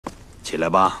起来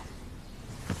吧。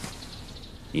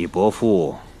你伯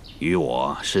父与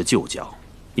我是旧交，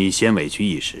你先委屈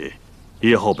一时，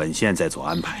日后本县再做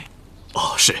安排。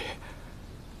哦，是。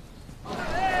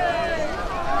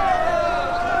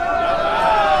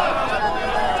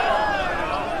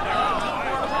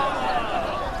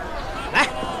来，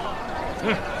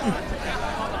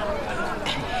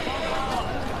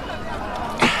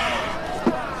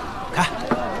看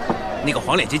那个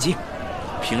黄脸阶级，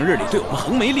平日里对我们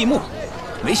横眉立目，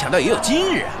没想到也有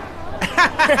今日啊！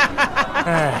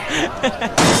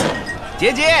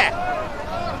姐姐，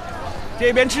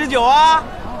这边吃酒啊！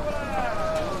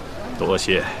多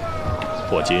谢，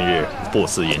我今日不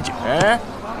思饮酒。嗯，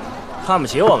看不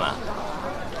起我们？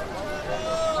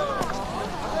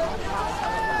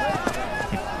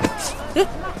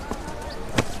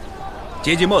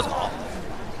姐姐莫走，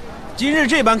今日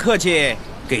这般客气，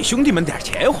给兄弟们点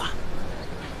钱花。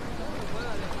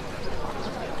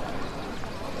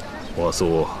我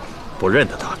素不认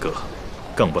得大哥，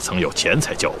更不曾有钱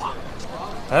财交往。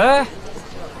哎，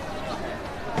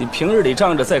你平日里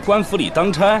仗着在官府里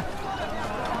当差，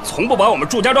从不把我们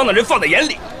祝家庄的人放在眼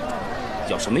里。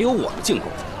要是没有我们进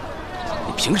贡，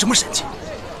你凭什么生气？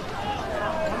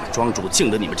庄主敬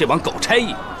着你们这帮狗差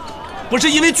役，不是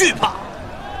因为惧怕。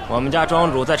我们家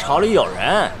庄主在朝里有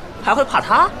人，还会怕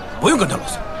他？不用跟他啰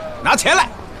嗦，拿钱来！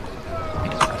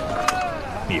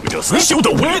你们这厮休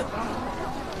得无礼！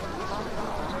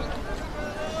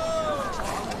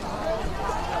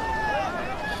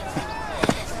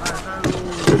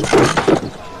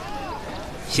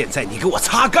现在你给我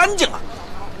擦干净了！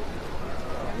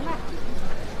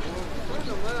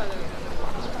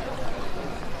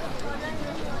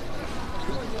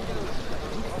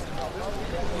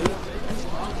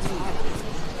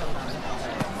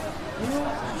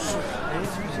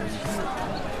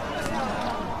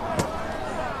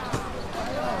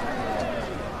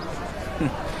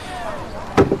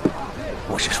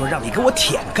我是说让你给我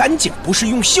舔干净，不是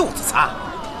用袖子擦。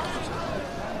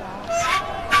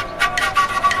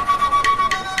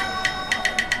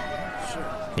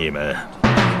你们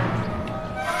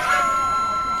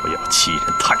不要欺人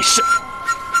太甚！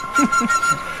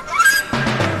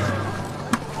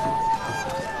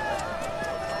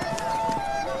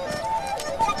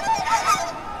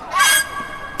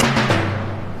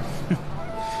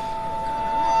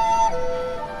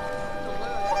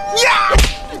呀！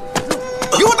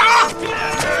给我打！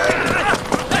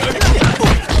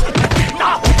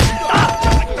打！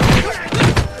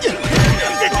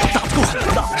打不过很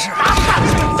不当的事，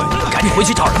赶紧回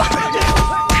去找人吧。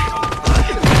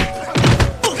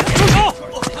住手！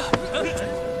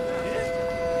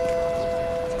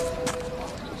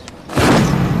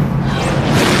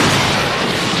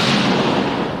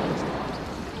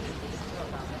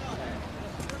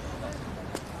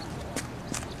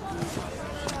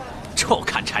臭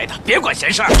砍柴的，别管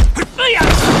闲事儿！哎呀！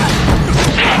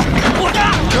我的！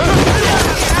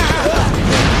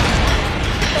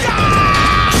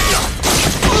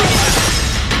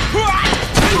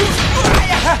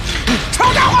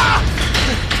臭家伙！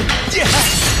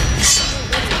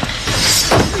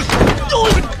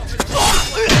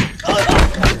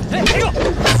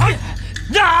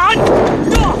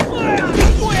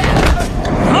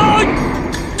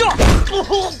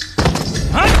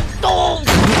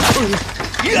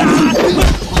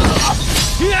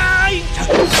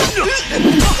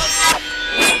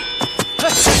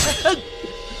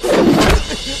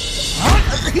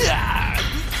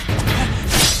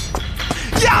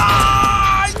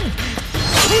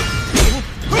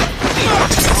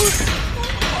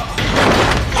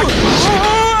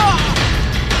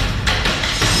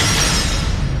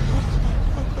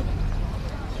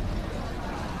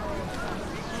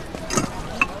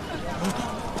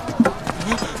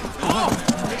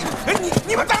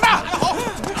你们等着！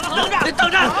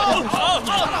等着！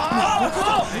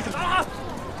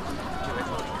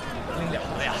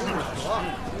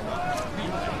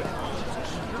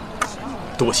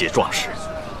多谢壮士，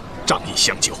仗义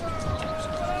相救。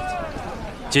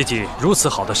阶级如此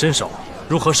好的身手，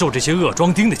如何受这些恶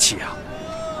庄丁的欺压？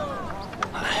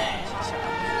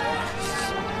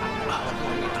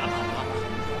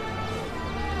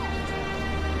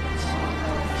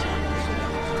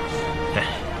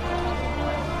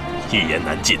一言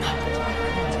难尽啊！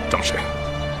壮士，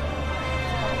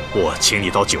我请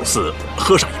你到酒肆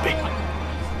喝上一杯。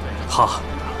好，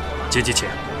阶级请。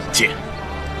请。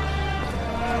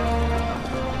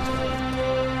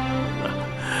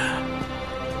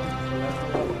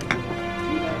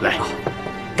来，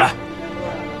干！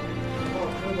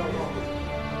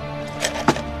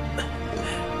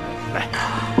来，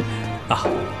啊！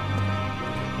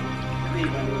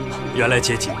原来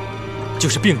阶级就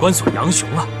是病关索杨雄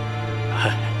啊！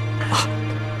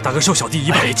大哥受小弟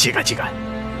一拜。岂敢岂敢！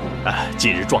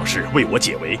近日壮士为我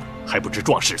解围，还不知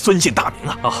壮士孙姓大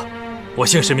名啊？我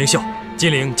姓石明秀，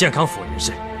金陵健康府人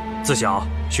士，自小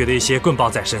学的一些棍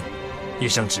棒在身，一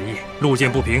生执业，路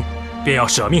见不平便要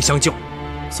舍命相救，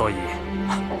所以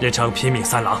人称拼命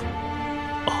三郎。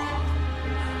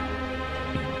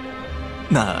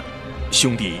那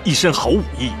兄弟一身好武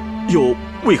艺，又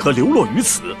为何流落于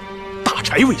此，打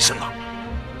柴为生啊？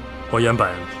我原本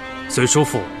随叔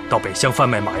父到北乡贩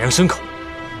卖马羊牲口，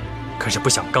可是不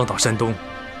想刚到山东，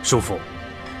叔父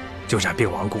就染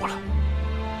病亡故了。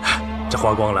这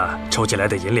花光了筹集来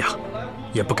的银两，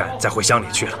也不敢再回乡里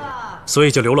去了，所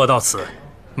以就流落到此，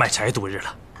卖柴度日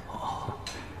了。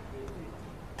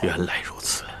原来如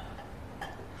此。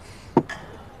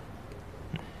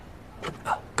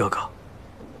哥哥，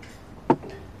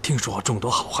听说众多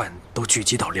好汉都聚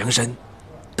集到梁山，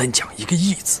单讲一个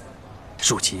义字，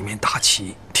竖起一面大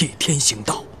旗，替天行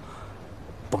道。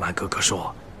不瞒哥哥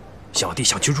说，小弟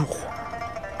想去入伙，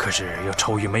可是又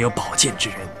愁于没有宝剑之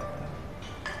人。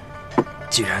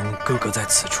既然哥哥在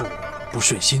此处不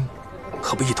顺心，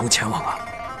何不一同前往啊？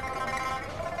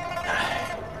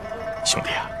兄弟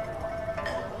啊，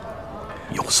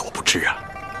有所不知啊，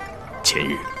前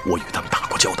日我与他们打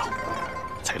过交道，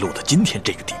才落得今天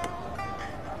这个地步。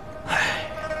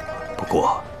不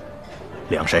过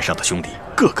梁山上的兄弟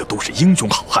个个都是英雄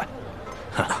好汉，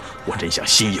我真想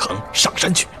心一横上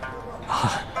山去，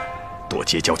多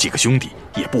结交几个兄弟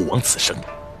也不枉此生。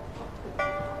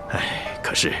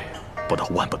可是不到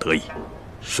万不得已，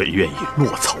谁愿意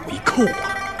落草为寇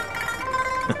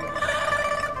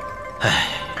啊？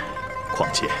况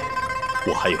且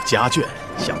我还有家眷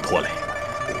想拖累。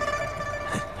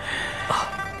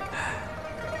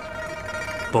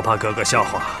不怕哥哥笑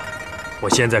话，我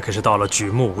现在可是到了举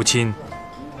目无亲、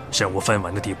身无分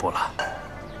文的地步了。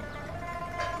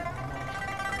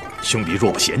兄弟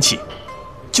若不嫌弃，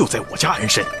就在我家安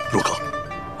身，如何？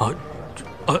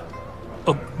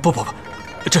不，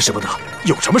这使不得。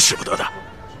有什么使不得的？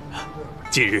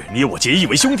今日你我结义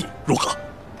为兄弟，如何？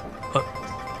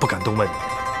不敢东问，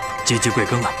阶级贵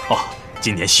庚啊？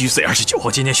今年虚岁29。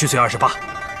我今年虚岁28。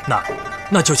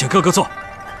那就请哥哥坐，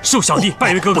恕小弟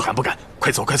拜为哥哥。不敢，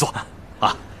快坐。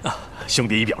兄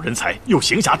弟一表人才，又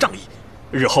行侠仗义，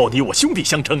日后你我兄弟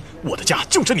相称，我的家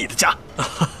就是你的家。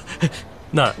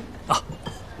那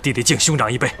弟弟敬兄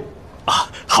长一杯。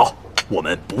好，我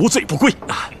们不醉不归。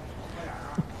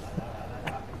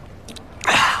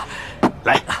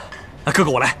来，哥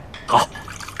哥我来。好。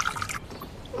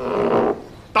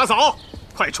大嫂，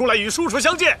快出来与叔叔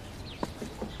相见。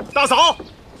大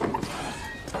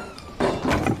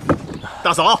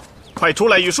嫂，快出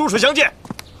来与叔叔相见。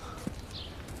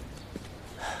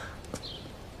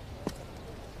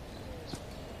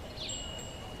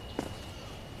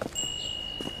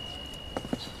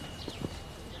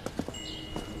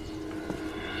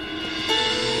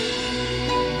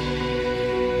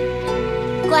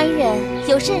官人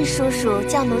有甚叔叔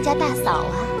叫奴家大嫂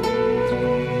啊？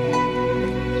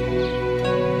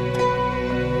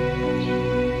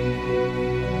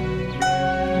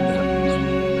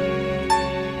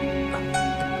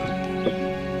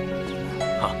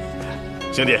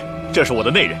兄弟，这是我的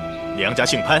内人，娘家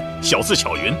姓潘，小字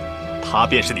巧云，她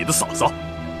便是你的嫂嫂。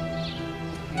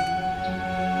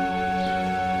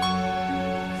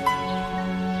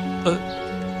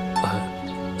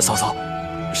嫂嫂，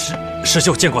石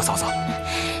秀见过嫂嫂。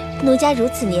奴家如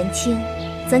此年轻，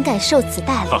怎敢受此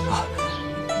大礼？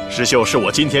石秀是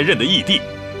我今天认的义弟，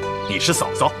你是嫂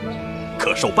嫂，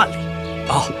可受半礼。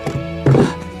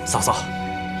嫂嫂。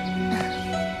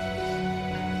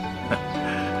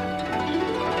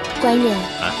官人，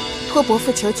托伯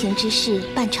父求情之事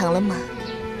办成了吗？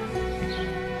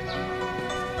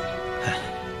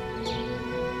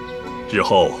日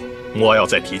后莫要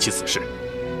再提起此事，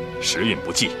时运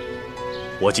不济。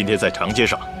我今天在长街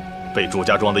上被祝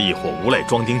家庄的一伙无赖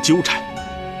庄丁纠缠，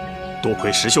多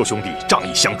亏石秀兄弟仗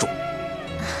义相助。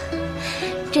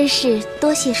真是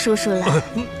多谢叔叔了。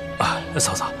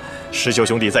嫂嫂，石秀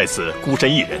兄弟在此孤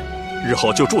身一人，日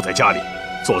后就住在家里，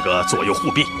做个左右护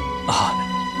臂。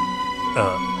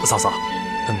嫂嫂，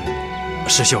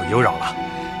石秀有扰了。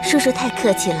叔叔太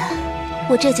客气了，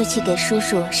我这就去给叔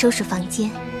叔收拾房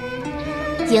间。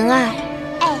莹儿，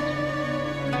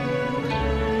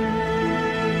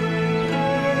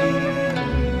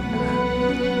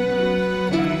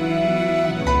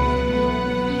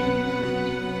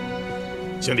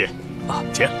兄弟，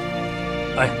请。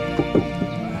来，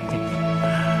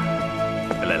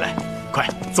快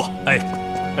坐。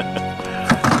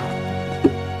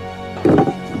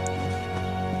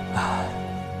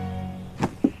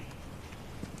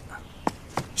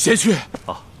贤婿。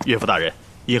啊，岳父大人，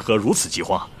因何如此急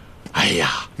慌？哎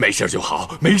呀，没事就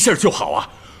好，没事就好啊！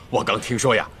我刚听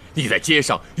说呀，你在街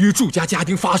上与祝家家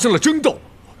丁发生了争斗，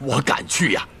我赶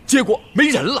去呀，结果没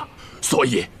人了，所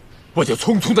以我就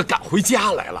匆匆地赶回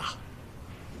家来了。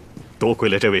多亏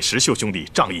了这位石秀兄弟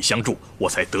仗义相助，我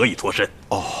才得以脱身。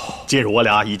哦，今日我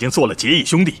俩已经做了结义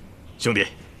兄弟。兄弟，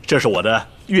这是我的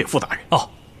岳父大人。哦，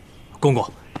公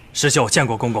公，石秀见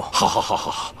过公公。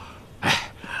好。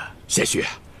哎，贤婿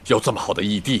有这么好的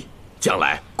义弟，将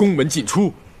来宫门进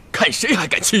出，看谁还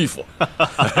敢欺负。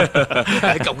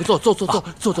哎，赶快坐，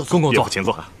公公坐，请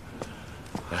坐。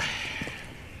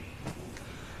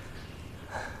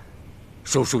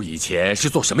叔叔以前是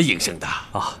做什么营生的？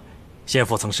啊，先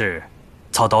父曾是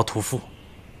操刀屠夫，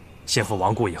先父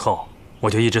亡故以后，我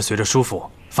就一直随着叔父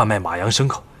贩卖马羊牲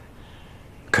口。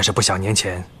可是不想年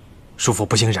前，叔父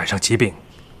不幸染上疾病，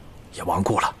也亡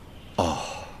故了。哦，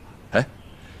哎，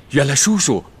原来叔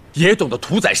叔也懂得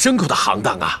屠宰牲口的行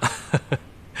当啊！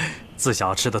自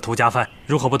小吃的屠家饭，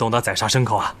如何不懂得宰杀牲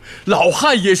口啊？老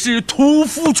汉也是屠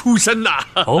夫出身呐。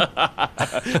哦，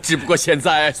只不过现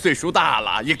在岁数大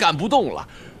了，也干不动了。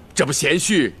这不，贤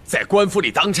婿在官府里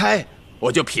当差，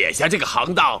我就撇下这个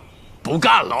行当，不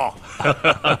干喽。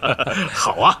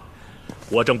好啊，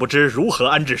我正不知如何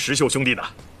安置石秀兄弟呢，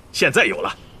现在有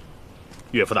了。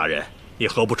岳父大人，你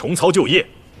何不重操旧业，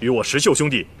与我石秀兄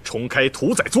弟重开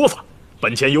屠宰作坊？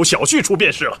本钱由小婿出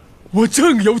便是了。我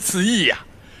正有此意呀。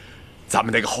咱们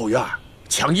那个后院，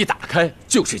墙一打开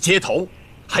就是街头，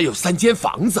还有3间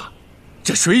房子，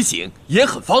这水井也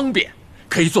很方便，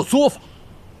可以做作坊。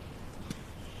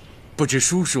不知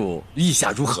叔叔意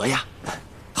下如何呀？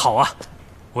好啊，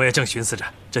我也正寻思着，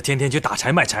这天天去打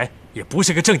柴卖柴，也不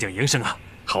是个正经营生啊。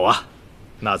好啊，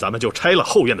那咱们就拆了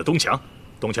后院的东墙，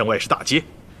东墙外是大街，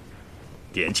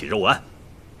点起肉案，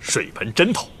水盆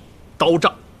针头，刀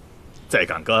杖，再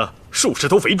赶个数10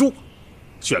头肥猪，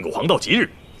选个黄道吉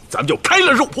日，咱们就开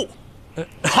了肉铺。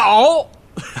好。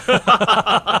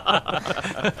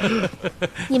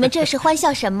你们这是欢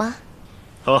笑什么？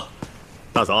好，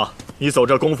大嫂，你走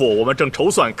这功夫，我们正筹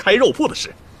算开肉铺的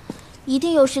事。一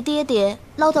定又是爹爹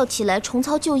唠叨起来重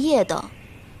操旧业的。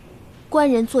官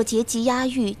人做节级押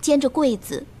狱，兼着柜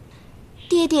子，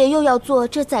爹爹又要做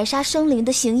这宰杀生灵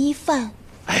的行医犯。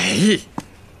哎，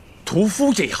屠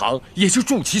夫这行也是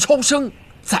筑其超生，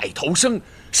再投生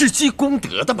是积功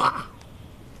德的嘛。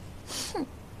哼。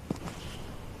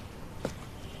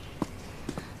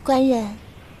官人，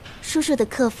叔叔的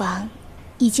客房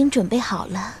已经准备好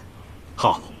了。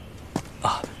好。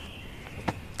啊，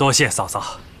多谢嫂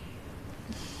嫂。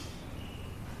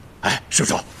哎，叔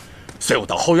叔，随我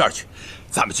到后院去，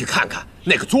咱们去看看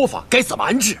那个作坊该怎么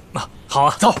安置。啊，好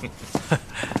啊，走。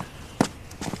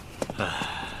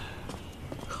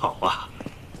好啊。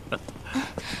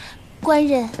官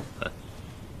人。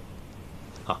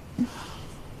啊。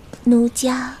奴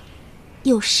家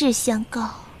有事相告。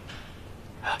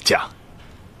讲。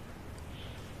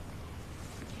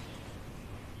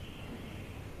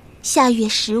下月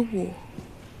15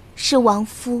是王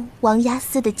夫王押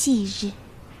司的忌日，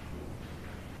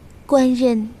官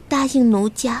人答应奴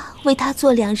家为他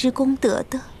做2日功德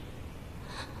的。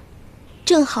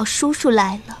正好叔叔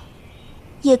来了，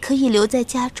也可以留在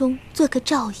家中做个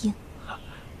照应。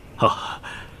啊，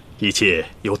一切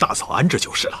由大嫂安置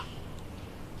就是了。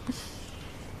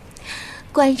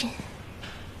官人，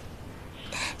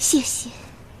谢谢。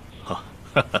好。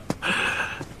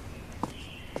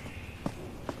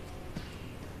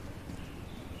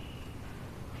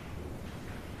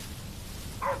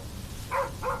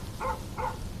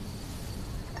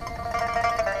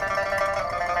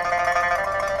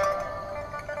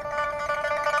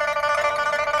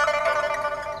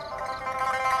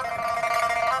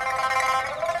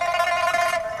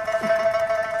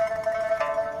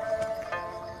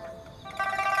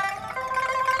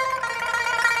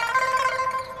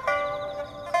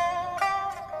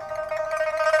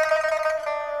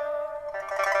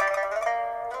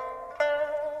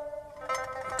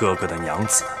哥哥的娘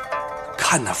子，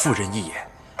看那妇人一眼，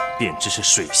便知是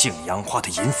水性杨花的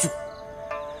淫妇。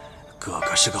哥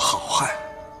哥是个好汉，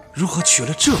如何娶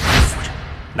了这般妇人？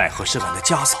奈何是俺的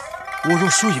家嫂，我若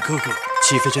说与哥哥，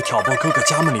岂非是挑拨哥哥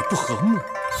家门里不和睦？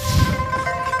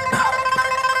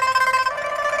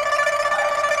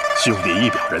兄弟一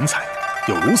表人才，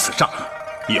有如此仗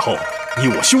义，以后你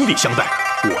我兄弟相待，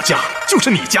我家就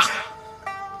是你家。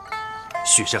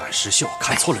许是俺石秀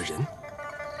看错了人。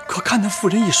可看那妇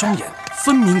人一双眼，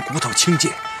分明骨头轻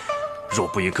贱。若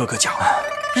不与哥哥讲，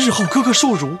日后哥哥受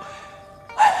辱，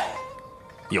哎，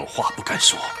有话不敢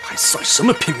说，还算什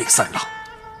么拼命三郎？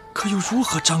可又如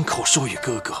何张口说与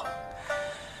哥哥？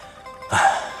哎。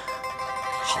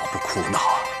好不苦恼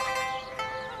啊！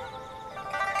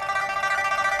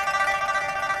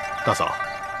大嫂，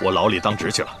我牢里当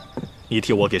值去了，你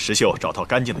替我给石秀找套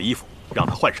干净的衣服，让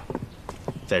他换上，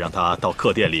再让他到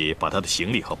客店里把他的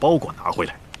行李和包裹拿回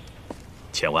来，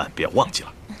千万别忘记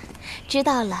了。知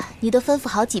道了，你都吩咐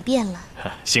好几遍了。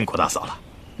辛苦大嫂了。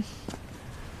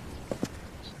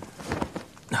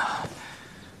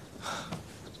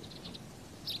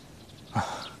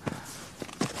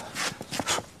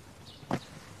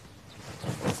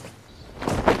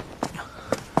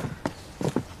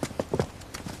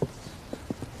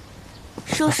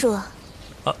叔叔，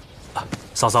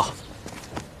嫂嫂，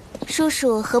叔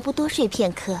叔何不多睡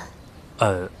片刻？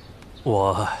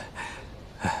我，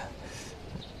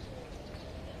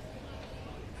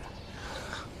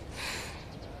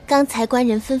刚才官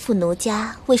人吩咐奴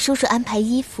家为叔叔安排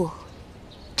衣服，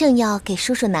正要给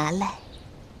叔叔拿来。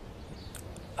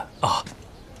啊，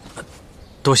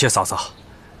多谢嫂嫂。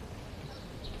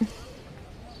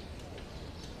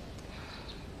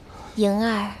莹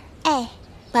儿，哎。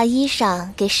把衣裳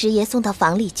给师爷送到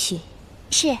房里去。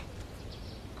是。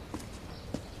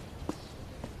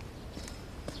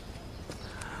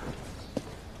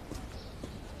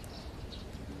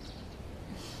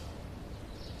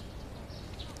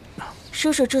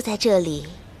叔叔住在这里，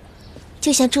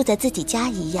就像住在自己家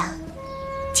一样，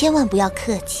千万不要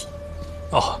客气。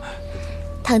哦。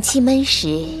倘气闷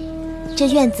时，这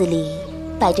院子里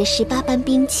摆着18般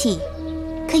兵器，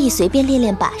可以随便练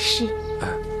练把式。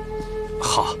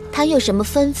好，他有什么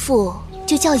吩咐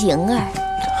就叫莹儿。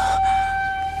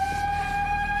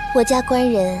我家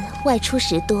官人外出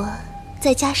时多，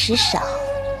在家时少，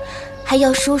还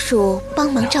要叔叔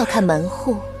帮忙照看门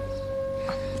户。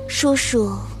叔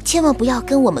叔千万不要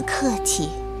跟我们客气，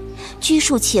拘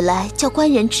束起来叫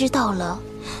官人知道了，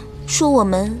说我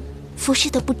们服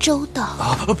侍的不周到。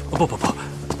啊，不，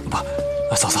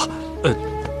嫂嫂，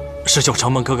石秀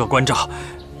承蒙哥哥关照，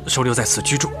收留在此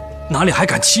居住，哪里还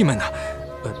敢气闷呢？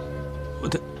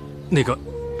那个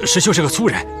石秀是个粗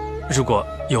人，如果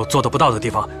有做得不到的地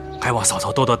方，还望嫂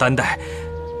嫂多多担待。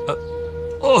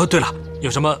对了，有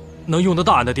什么能用得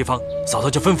到俺的地方，嫂嫂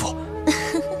就吩咐。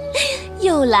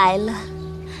又来了，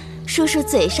叔叔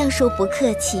嘴上说不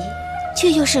客气，却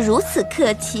又是如此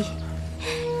客气。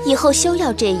以后休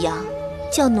要这样，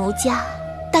叫奴家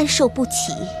担受不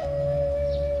起。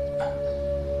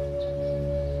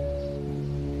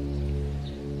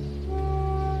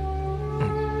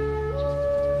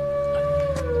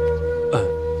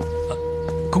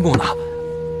公公呢？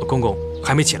公公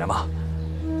还没起来吗？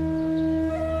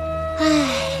唉，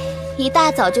一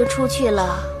大早就出去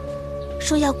了，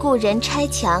说要雇人拆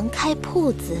墙开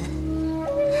铺子。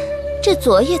这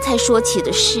昨夜才说起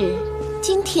的事，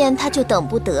今天他就等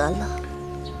不得了。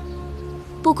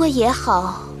不过也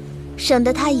好，省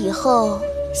得他以后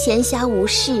闲暇无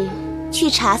事去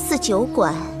茶肆酒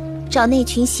馆找那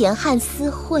群闲汉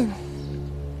厮混。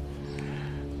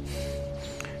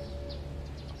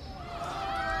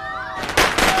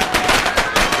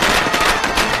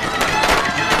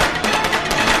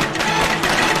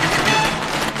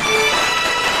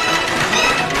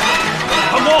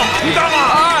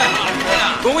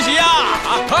恭喜呀！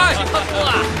哎，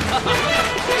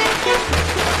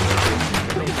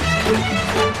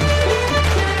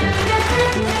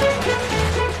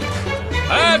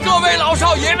哎，各位老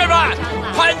少爷们们，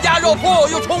潘家肉铺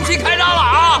又重新开张了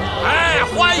啊！哎，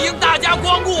欢迎大家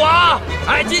光顾啊！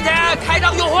哎，今天开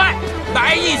张优惠，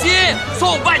买1斤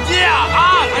送半斤啊！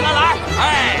啊，来，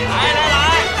哎，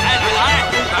来，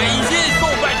买1斤送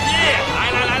半斤，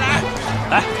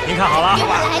来，您看好了，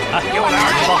给我来2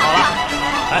斤，包好了。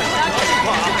哎，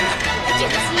这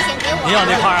个新鲜给我。您要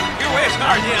哪块啊？给我也是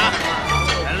2斤啊！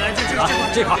来，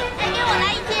这块。给我来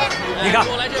1斤。你看，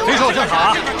肥瘦正好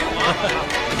啊。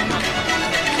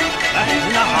来，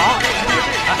您拿好。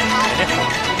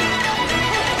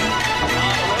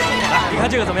来，你看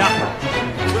这个怎么样？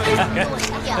来，给。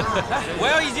我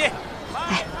要1斤。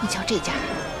哎，你瞧这家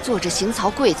做着行曹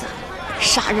柜子，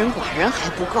杀人剐人还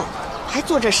不够，还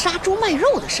做着杀猪卖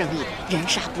肉的生意，人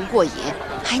杀不过瘾，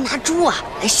还拿猪啊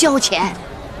来消遣。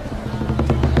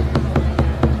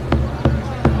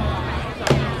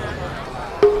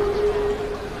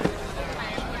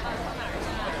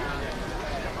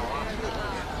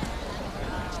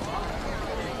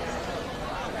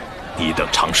你等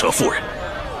长舌妇人，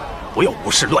不要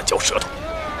无事乱嚼舌头。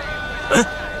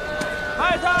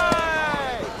卖菜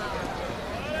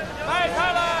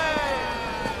嘞！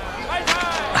卖菜！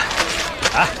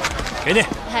哎，给你。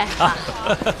啊！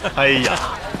哎呀，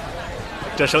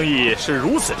这生意是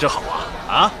如此之好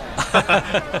啊！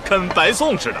跟白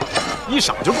送似的，一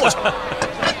晌就过去了。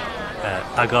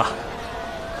大哥，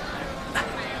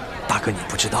哥你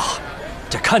不知道，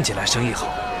这看起来生意好，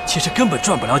其实根本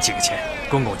赚不了几个钱。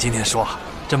公公今天说，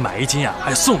这买1斤啊，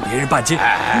还送别人半斤。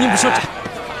你不说这，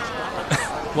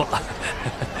我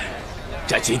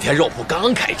这今天肉铺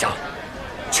刚开张，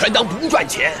全当不赚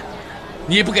钱。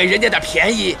你不给人家点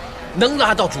便宜，能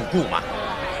拉到主顾吗？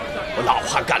我老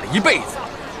汉干了一辈子了，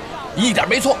一点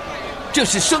没错，这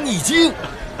是生意经。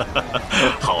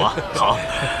好啊，好。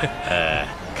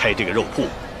开这个肉铺，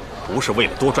不是为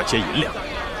了多赚些银两，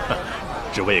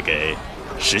只为给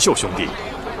石秀兄弟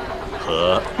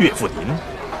和岳父您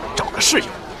找个室友。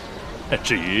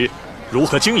至于如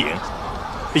何经营，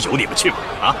由你们去吧。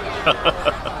啊！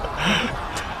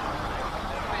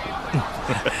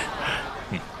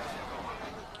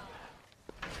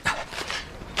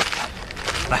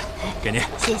来，给您。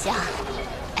谢谢啊。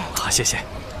好，谢谢。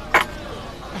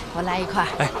我来一块。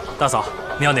哎，大嫂，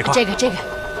你要哪块？这个。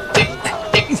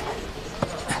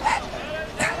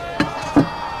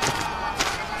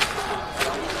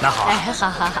拿好。哎，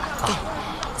好。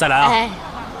再来啊！哎，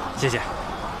谢谢。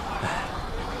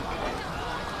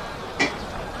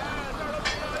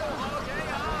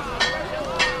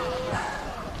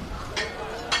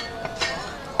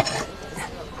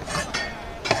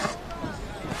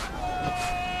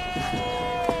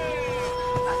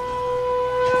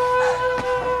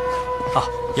啊，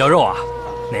要肉啊？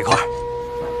哪块？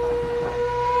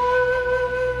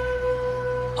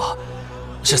哦，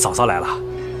是嫂嫂来了。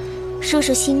叔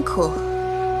叔辛苦，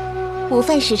午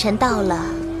饭时辰到了，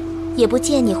也不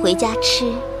见你回家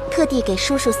吃，特地给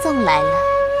叔叔送来了。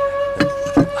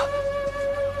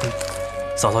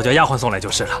嫂嫂叫丫鬟送来就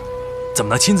是了，怎么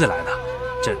能亲自来呢？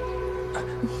这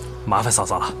麻烦嫂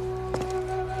嫂了。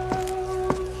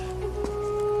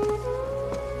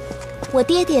我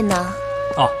爹爹呢？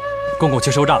哦，公公去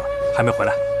收账了，还没回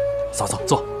来。嫂嫂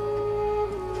坐。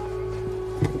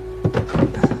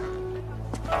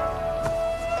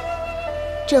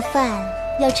这饭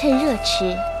要趁热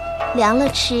吃，凉了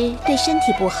吃对身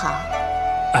体不好。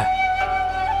哎，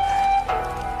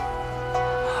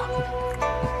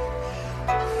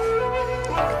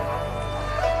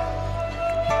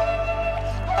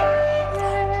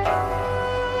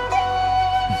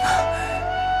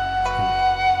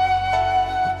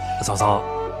嫂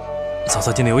嫂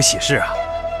今天有喜事啊。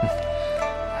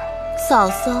嫂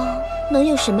嫂能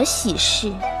有什么喜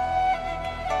事？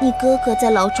你哥哥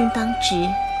在牢中当值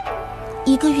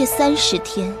，1个月30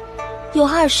天，有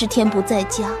20天不在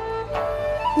家，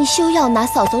你休要拿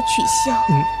嫂嫂取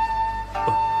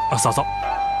笑。嫂嫂，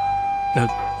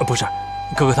不是，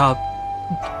哥哥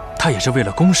他也是为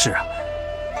了公事啊。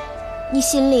你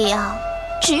心里啊，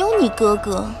只有你哥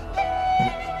哥。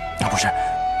不是，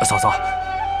嫂嫂，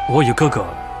我与哥哥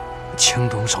情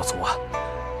同手足啊。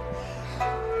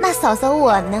那嫂嫂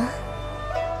我呢？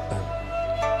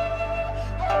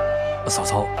嫂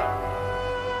嫂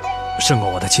胜过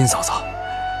我的亲嫂嫂。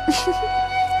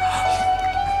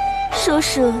叔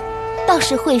叔倒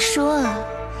是会说啊。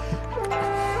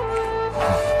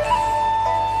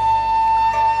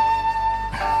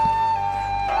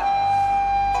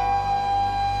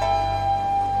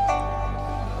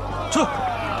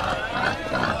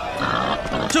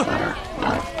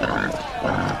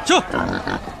去！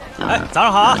哎，早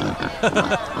上好啊！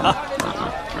啊，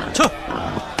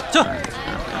去！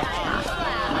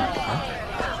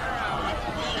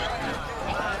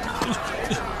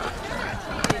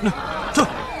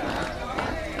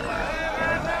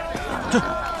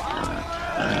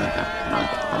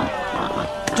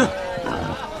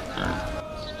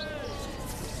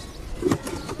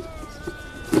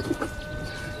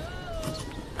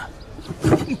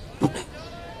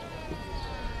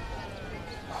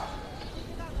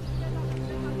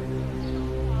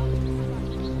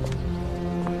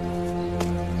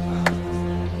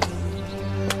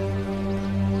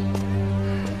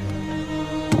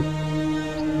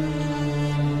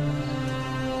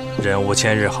人无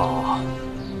千日好，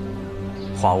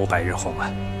花无百日红啊！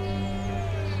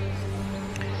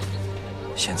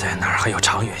现在哪还有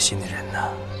长远心的人呢？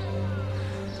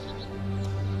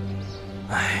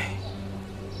哎，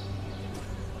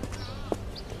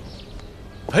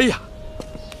哎呀，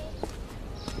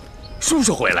叔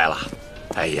叔回来了！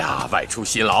哎呀，外出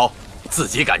辛劳，自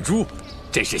己赶猪，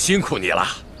真是辛苦你了。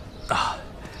啊，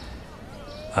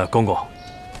公公，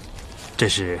这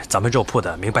是咱们肉铺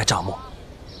的明白账目。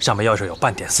上面要是有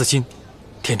半点私心，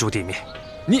天诛地灭。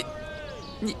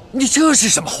你这是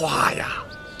什么话呀？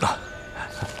啊，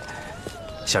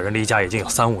小人离家已经有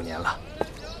3、5年了，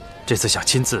这次想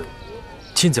亲自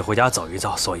回家走一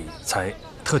遭，所以才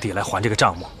特地来还这个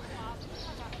账目。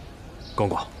公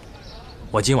公，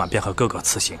我今晚便和哥哥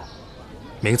辞行，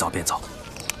明早便走。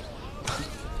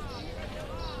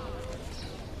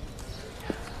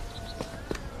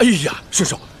哎呀，叔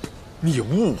叔，你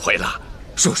误会了，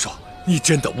叔叔，你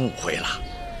真的误会了。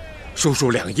叔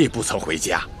叔2夜不曾回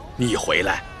家，你一回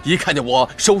来，一看见我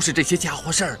收拾这些家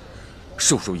伙事儿，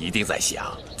叔叔一定在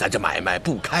想，咱这买卖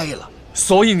不开了，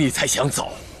所以你才想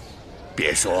走。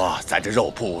别说咱这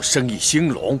肉铺生意兴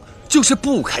隆，就是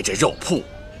不开这肉铺，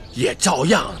也照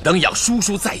样能养叔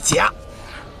叔在家。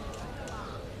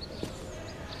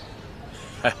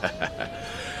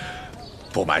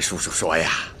不瞒叔叔说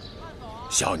呀，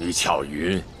小女巧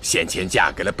云先前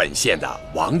嫁给了本县的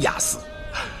王押司，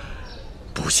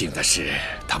不幸的是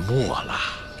她没了。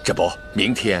这不，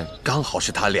明天刚好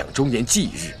是她2周年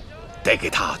忌日，得给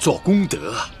她做功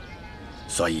德，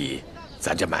所以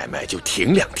咱这买卖就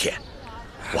停2天。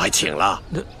我还请了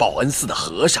报恩寺的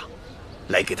和尚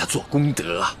来给她做功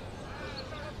德。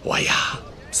我呀，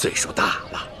岁数大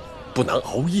了，不能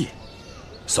熬夜，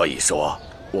所以说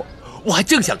我还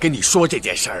正想跟你说这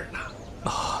件事儿呢。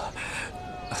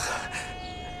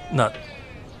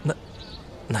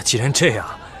那既然这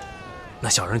样，那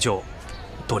小人就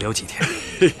多留几天。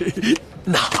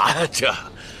那这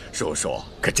叔叔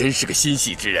可真是个心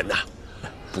细之人呐。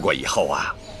不过以后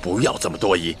啊，不要这么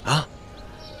多疑啊。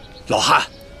老汉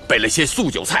备了些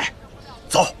素酒菜，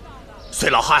走，随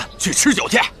老汉去吃酒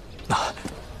去。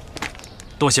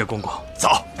多谢公公。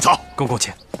走走，公公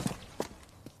请。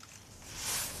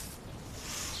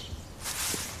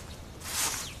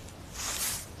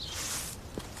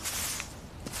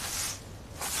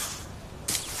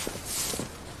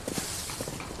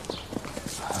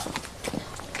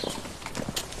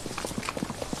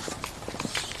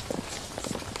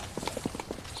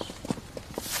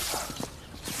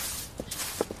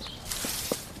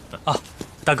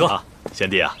大哥，贤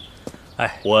弟啊，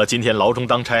哎，我今天牢中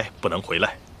当差，不能回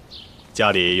来，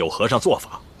家里有和尚做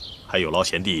法，还有劳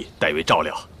贤弟代为照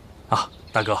料。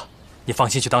大哥，你放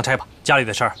心去当差吧，家里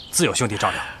的事儿自有兄弟照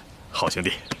料。好兄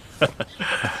弟。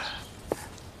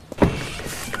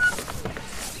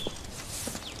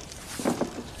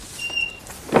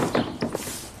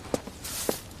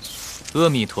阿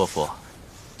弥陀佛，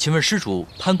请问施主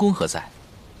潘公何在？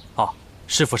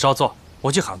师傅稍坐，我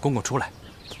去喊公公出来。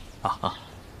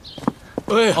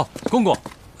哎，公公，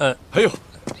哎呦，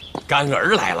干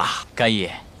儿来了。干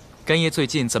爷最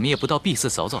近怎么也不到敝寺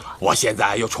走走了？我现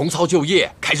在又重操旧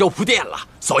业，开肉铺店了，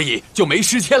所以就没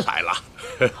时间来了。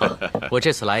我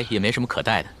这次来也没什么可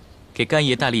带的，给干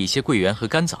爷带了一些桂圆和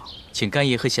甘枣，请干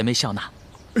爷和贤妹笑纳。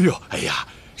哎呀，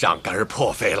让干儿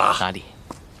破费了。哪里？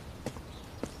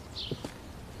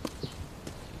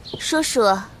叔叔，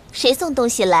谁送东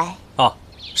西来？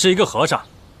是一个和尚，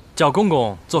叫公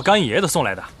公做干爷的送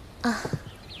来的。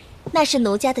那是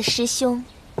奴家的师兄，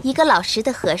一个老实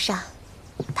的和尚。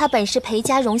他本是裴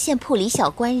家荣县铺里小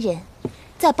官人，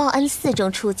在报恩寺中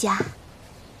出家。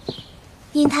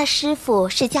因他师父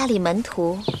是家里门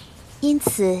徒，因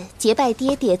此结拜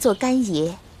爹爹做干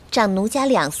爷，长奴家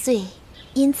2岁，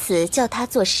因此叫他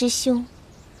做师兄。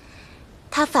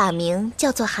他法名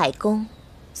叫做海公，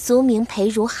俗名裴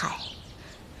如海。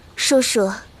叔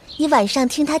叔，你晚上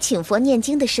听他请佛念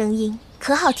经的声音，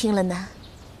可好听了呢。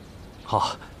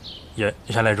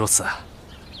原来如此。哎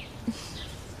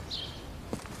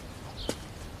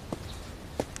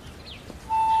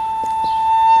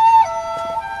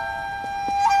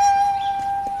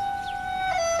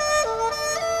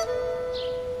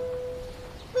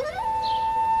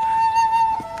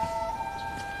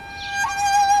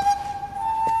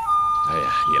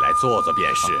呀，你来坐坐便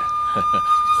是，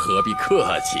何必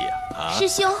客气呀？师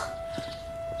兄，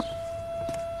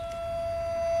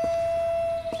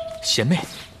贤妹，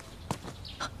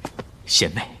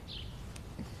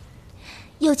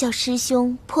又叫师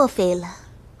兄破费了。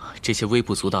这些微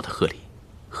不足道的贺礼，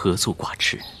何足挂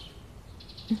齿？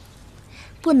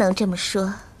不能这么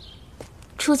说，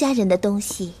出家人的东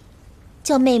西，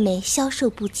叫妹妹消受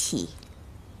不起。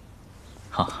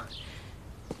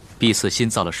敝寺新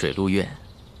造了水陆院，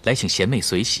来请贤妹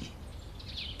随喜，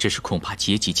只是恐怕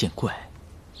结级见怪。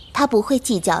他不会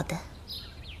计较的。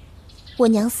我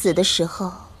娘死的时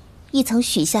候，亦曾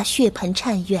许下血盆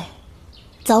忏愿，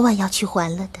早晚要去还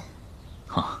了的。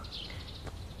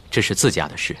这是自家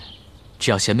的事，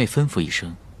只要贤妹吩咐一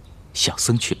声，小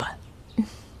僧去办。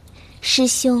师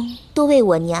兄多为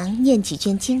我娘念几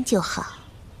卷经就好。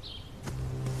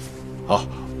好，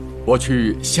我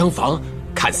去厢房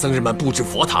看僧人们布置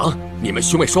佛堂，你们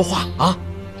兄妹说话啊。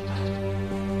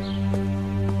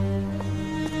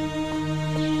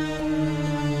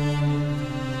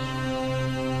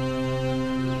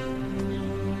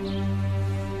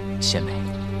贤妹，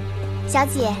小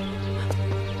姐，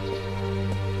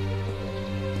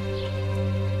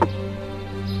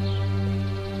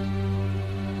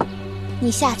你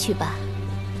下去吧。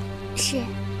是。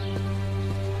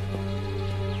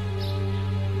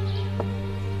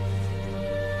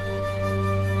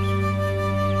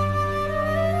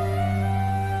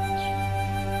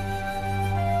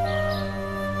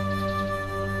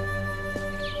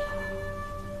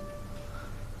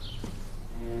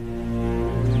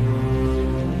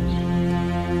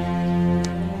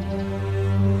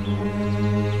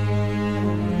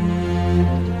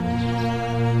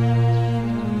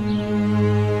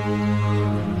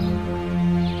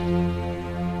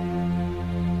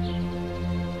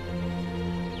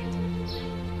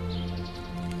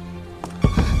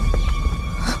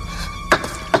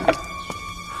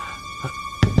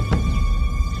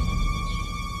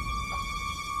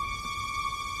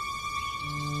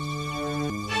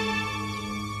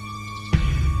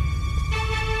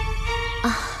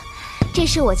这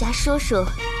是我家叔叔，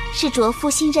是卓夫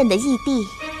新任的义弟。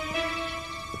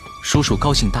叔叔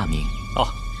高姓大名？哦，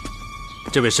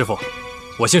这位师傅，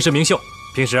我姓石名秀，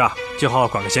平时啊就好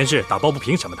管个闲事，打抱不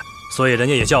平什么的，所以人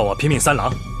家也叫我拼命三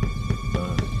郎。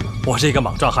我是一个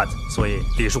莽撞汉子，所以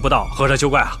礼数不到，和尚休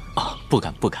怪啊！啊，不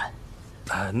敢不敢。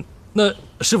那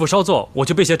师傅稍坐，我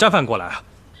去备些斋饭过来啊。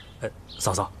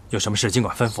嫂嫂有什么事尽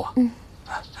管吩咐啊。嗯。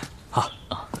好。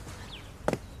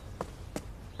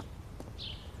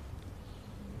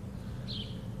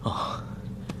哦，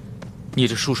你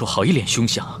这叔叔好一脸凶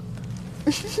相。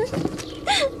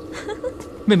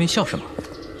妹妹笑什么？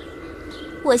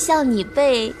我笑你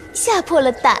被吓破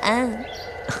了胆。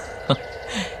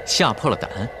吓破了胆？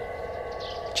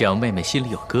只要妹妹心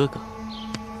里有哥哥，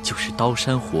就是刀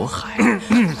山火海。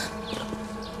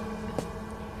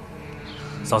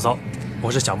嫂嫂，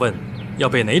我是想问，要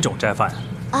备哪种斋饭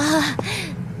啊？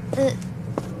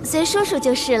随叔叔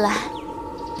就是了。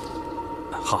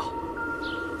好。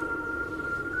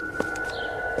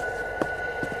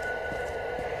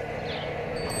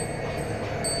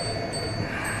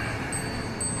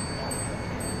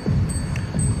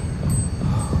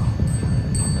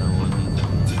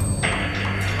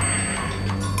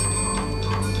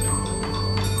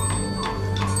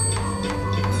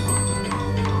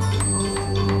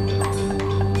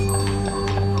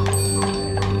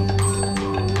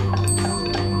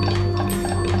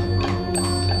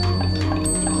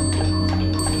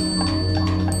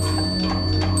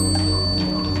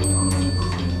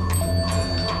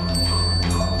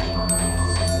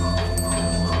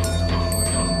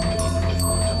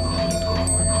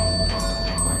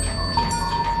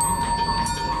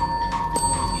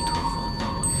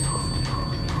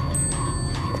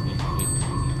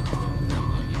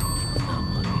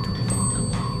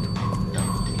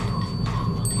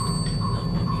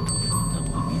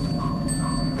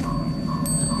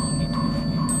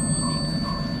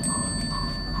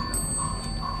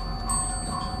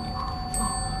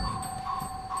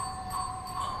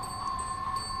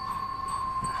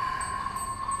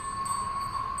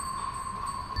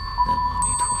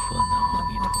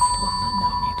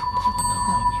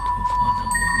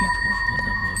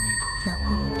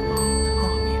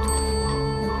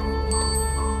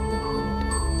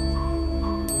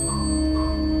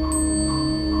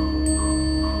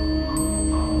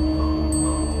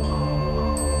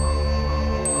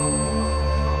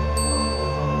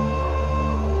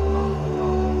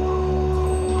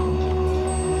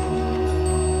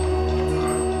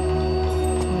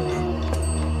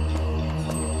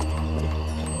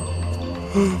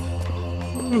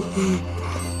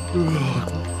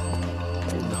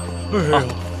哎呀，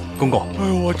公公，哎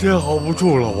呦，我真好不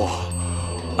住了，我。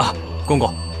啊，公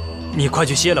公，你快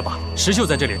去歇了吧，石秀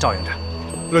在这里照应着。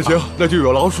那行，那就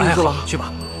有劳叔叔了。去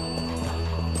吧。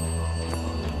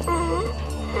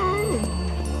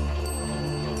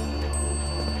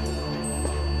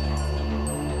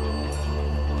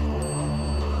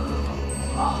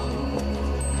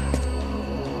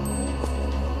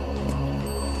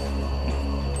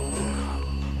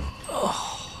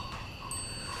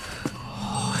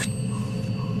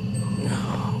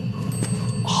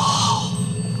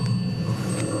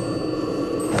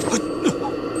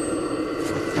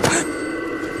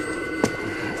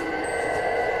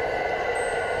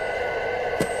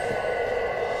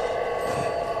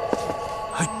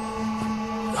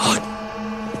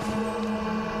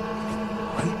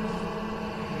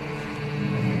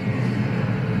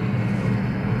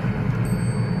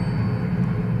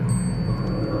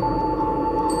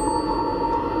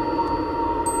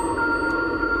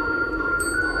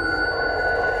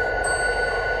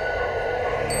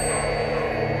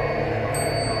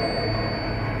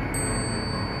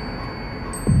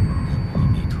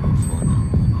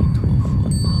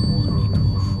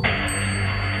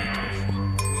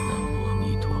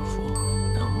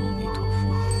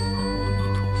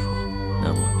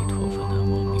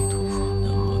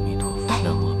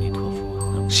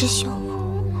师兄，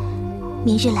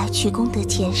明日来取功德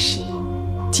钱时，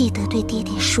记得对爹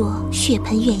爹说血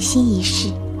盆愿心一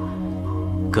事。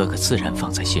哥哥自然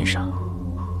放在心上。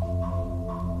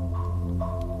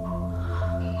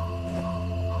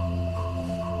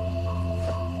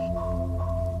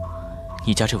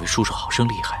你家这位叔叔好生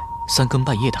厉害，3更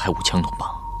半夜的还舞枪弄棒。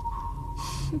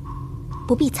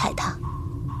不必踩他，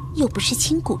又不是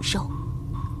亲骨肉。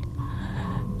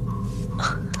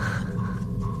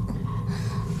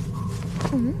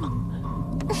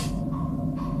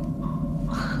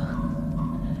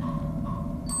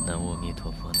南无阿弥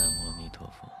陀佛，南无阿弥陀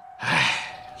佛。哎，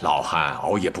老汉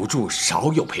熬夜不住，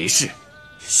少有陪侍，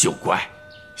休怪，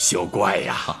休怪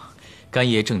呀！干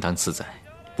爷正当自在，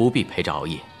不必陪着熬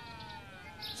夜。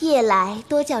夜来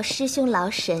多叫师兄劳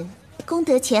神，功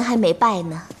德钱还没拜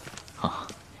呢。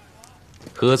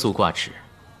何足挂齿？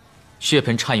血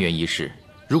盆忏愿一事，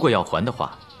如果要还的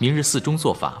话，明日寺中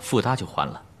做法附搭就还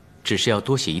了，只是要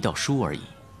多写一道书而已。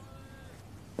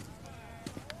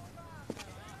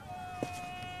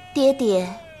爹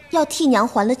爹要替娘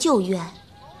还了旧愿。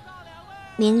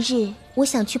明日我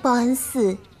想去报恩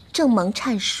寺正蒙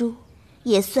忏书，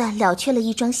也算了却了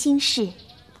一桩心事。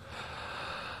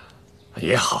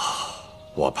也好，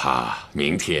我怕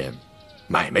明天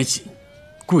买卖紧，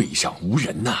柜上无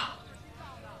人呐。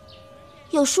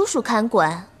有叔叔看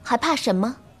管，还怕什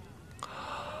么？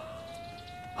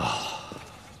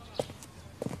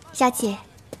小姐，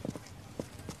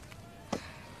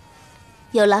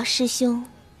有劳师兄，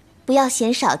不要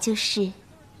嫌少就是。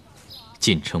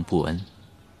进城不恩，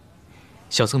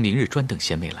小僧明日专等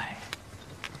贤妹来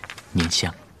拈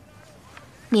香。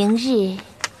明日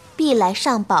必来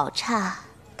上宝刹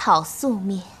讨素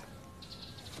面。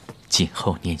谨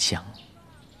候拈香。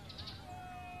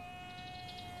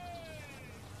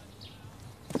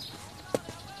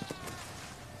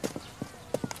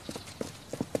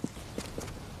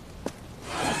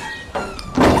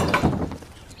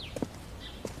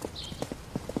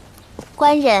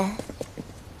官人，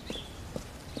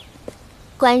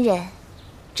官人，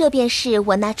这便是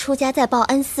我那出家在报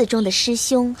恩寺中的师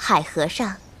兄海和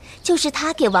尚，就是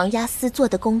他给王押司做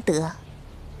的功德。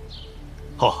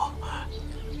哦，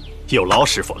有劳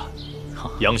师傅了。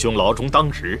杨兄劳中当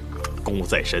值，公务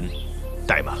在身，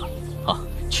怠慢了。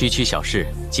区区小事，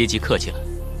阶级客气了。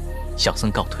小僧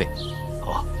告退。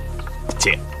好，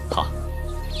请。好。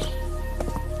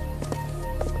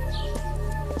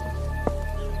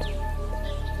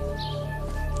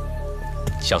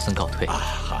小僧告退。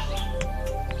好。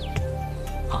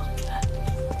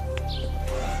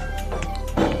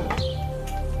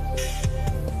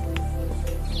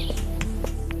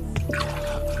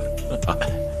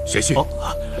学婿。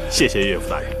谢谢岳父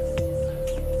大人。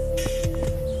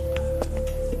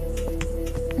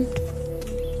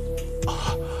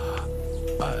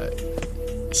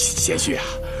贤婿啊，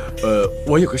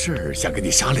我有个事儿想跟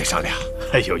你商量商量。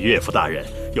哎呦，岳父大人，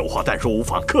有话但说无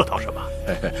妨，客套什么？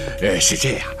是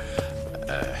这样，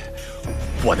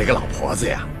我那个老婆子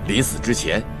呀，临死之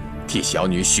前替小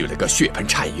女许了个血盆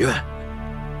忏愿，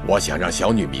我想让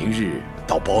小女明日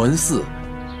到报恩寺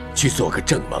去做个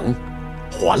正盟，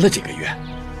还了这个愿，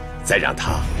再让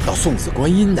她到送子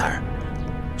观音那儿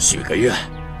许个愿，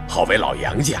好为老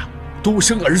杨家多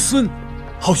生儿孙，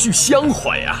好续香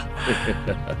火呀。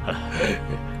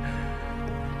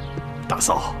大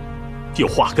嫂，有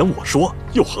话跟我说，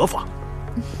又何妨？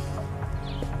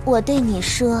我对你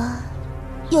说，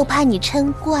又怕你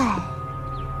嗔怪。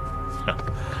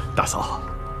大嫂，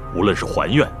无论是还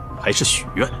愿还是许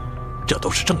愿，这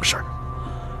都是正事儿。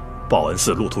报恩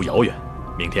寺路途遥远，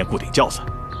明天固定轿子，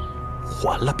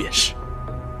还了便是。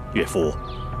岳父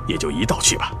也就一道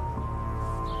去吧。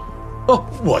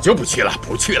我就不去了，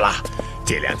不去了。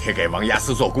这2天给王押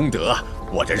司做功德，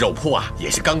我这肉铺啊也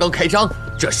是刚刚开张，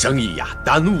这生意呀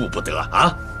耽误不得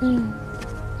啊。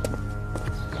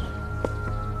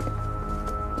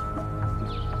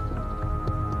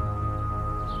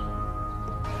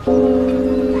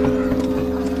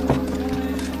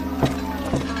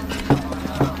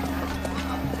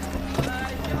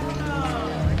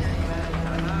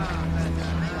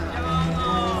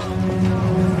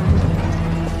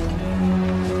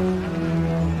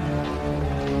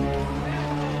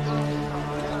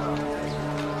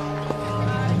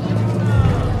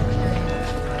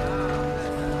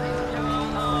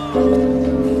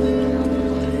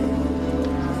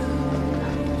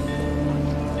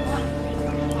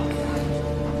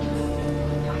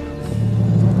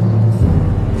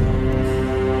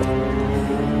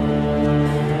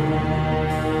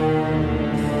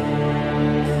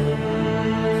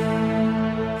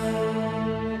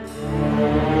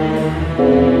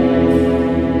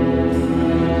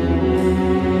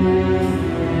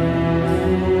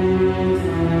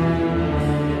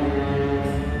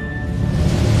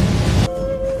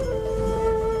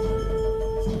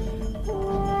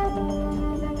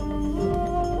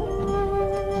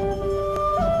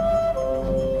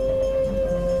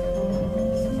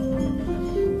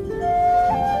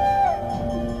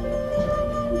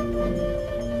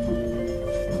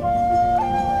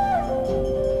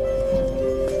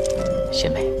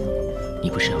贤妹，你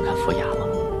不是要看佛牙吗？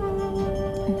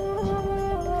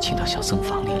请到小僧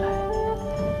房里来。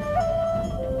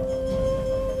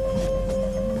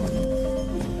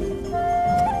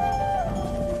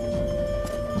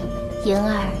莹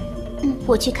儿，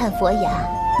我去看佛牙，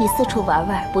你四处玩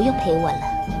玩，不用陪我了。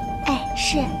哎，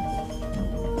是。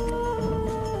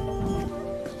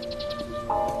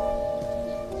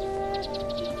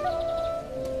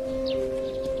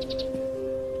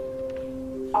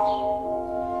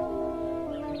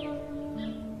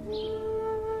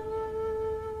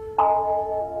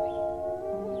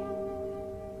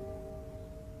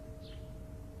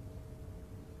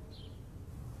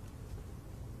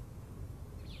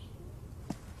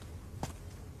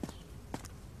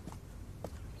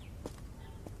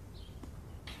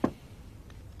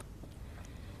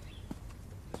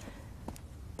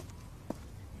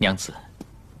娘子，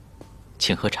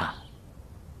请喝茶。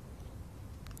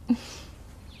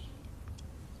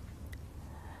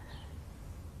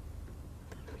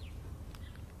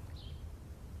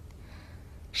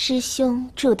师兄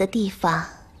住的地方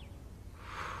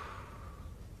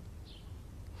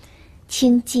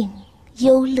清静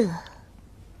幽乐，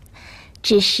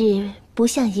只是不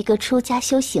像一个出家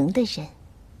修行的人。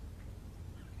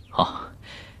哦，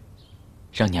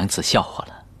让娘子笑话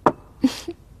了。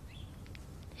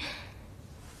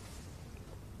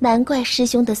难怪师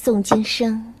兄的诵经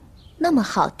声那么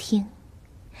好听，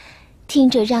听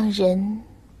着让人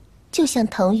就像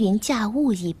腾云驾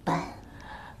雾一般。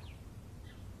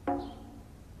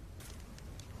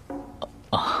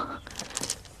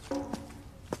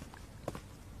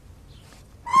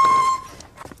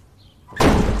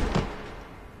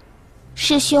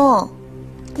师兄，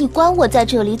你关我在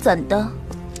这里怎的？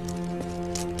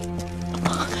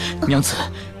娘子，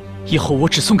以后我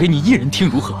只送给你一人听，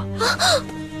如何？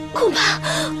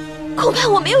恐怕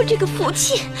我没有这个福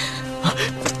气。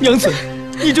娘子，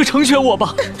你就成全我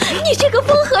吧。你这个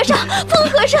疯和尚，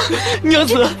娘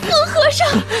子，疯和尚，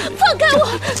放开我，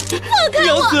放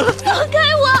开我，放开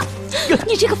我！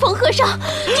你这个疯和尚，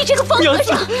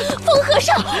疯和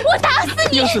尚，我打死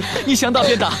你！娘子，你想打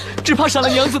便打，只怕伤了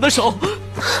娘子的手。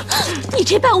你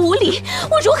这般无礼，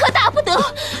我如何打不得？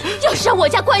要是让我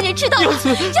家官人知道了，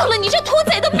要了你这屠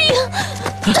贼的命！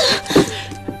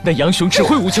那杨雄只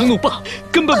会舞枪弄棒，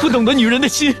根本不懂得女人的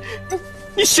心。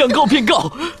你想告便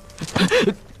告。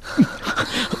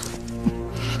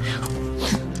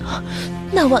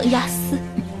那王押司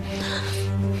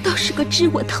倒是个知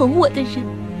我疼我的人，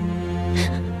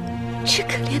只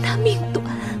可怜他命短。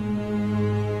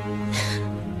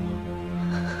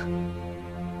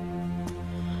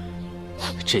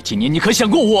这几年你可想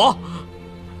过我？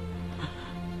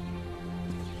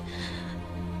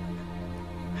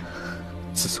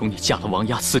自从你嫁了王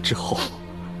押司之后，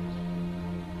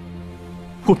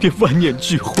我便万念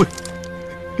俱灰，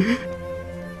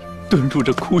遁入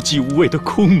这枯寂无味的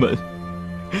空门。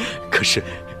可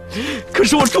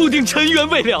是我注定尘缘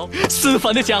未了，思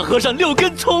凡的假和尚六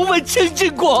根从未清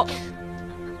净过。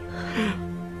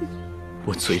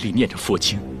我嘴里念着佛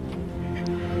经，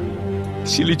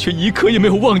心里却一刻也没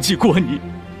有忘记过你。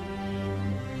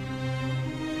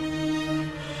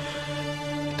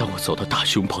当我走到大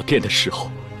雄宝殿的时候，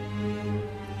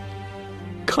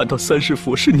看到三世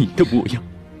佛是你的模样；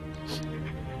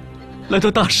来到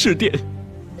大士殿，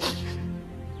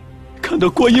看到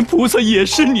观音菩萨也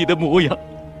是你的模样，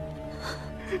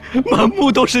满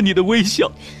目都是你的微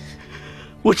笑。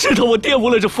我知道我玷污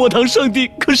了这佛堂圣地，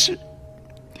可是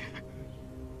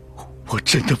我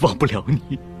真的忘不了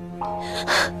你。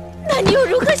那你又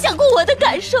如何想过我的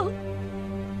感受？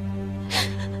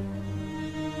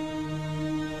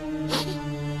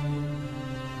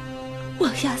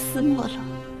王押司没了，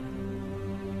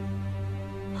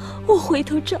我回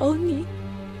头找你，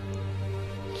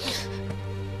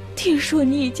听说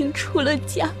你已经出了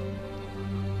家，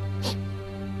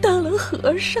当了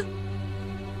和尚。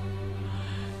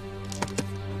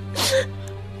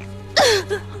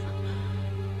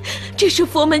这是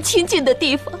佛门清净的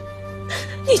地方，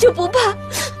你就不怕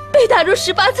被打入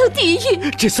18层地狱？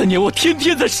这3年我天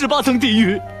天在18层地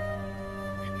狱。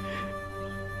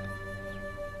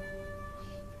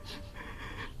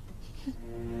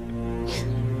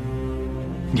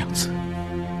娘子，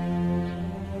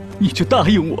你就答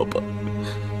应我吧。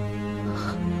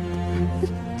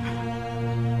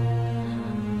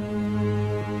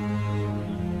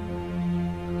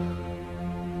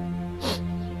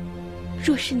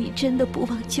若是你真的不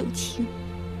忘旧情，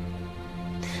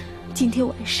今天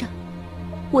晚上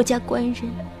我家官人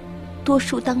多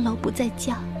数当劳不在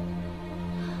家，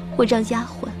我让丫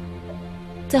鬟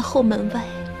在后门外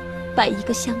摆一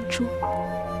个香桌，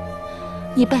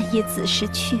你半夜子时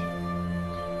去，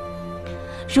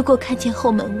如果看见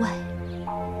后门外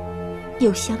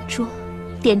有香桌，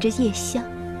点着夜香，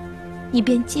你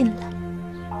便进来；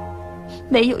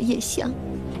没有夜香，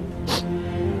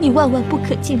你万万不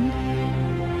可进来。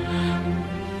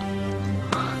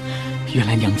原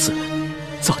来娘子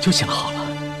早就想好了。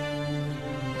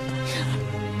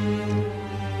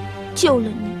救了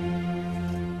你，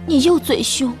你又嘴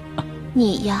凶。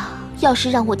你呀，要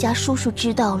是让我家叔叔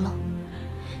知道了，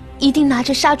一定拿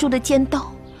着杀猪的尖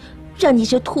刀，让你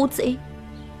这秃贼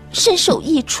身首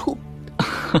异处。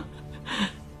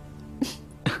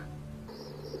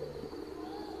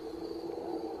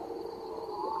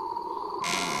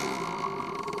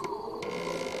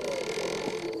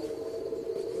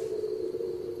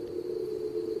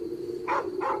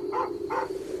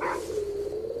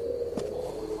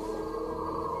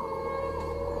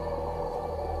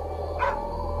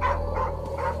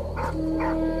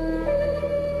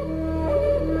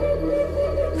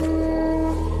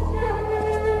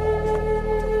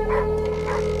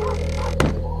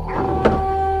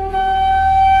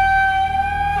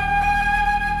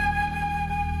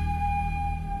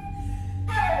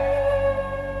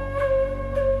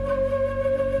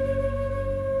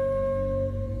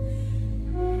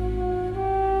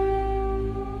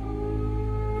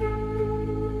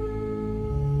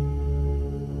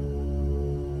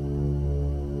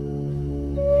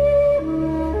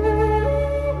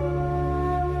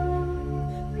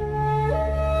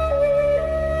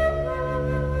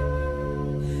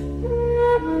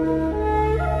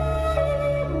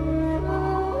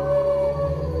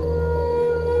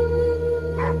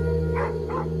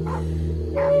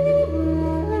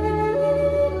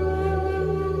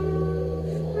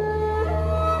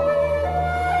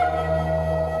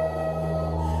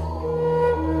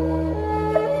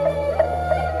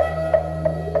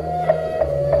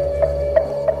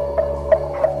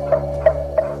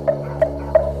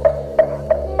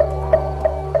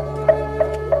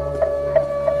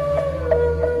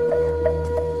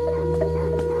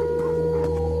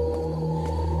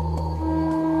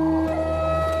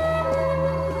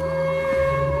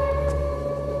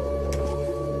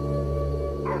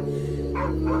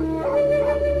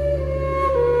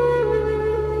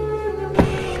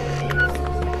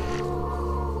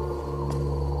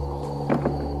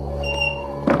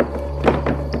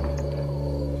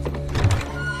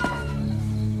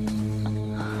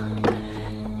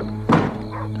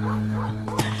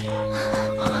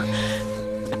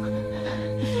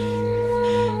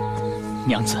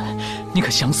娘子，你可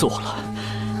想死我了。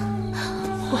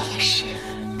我也是。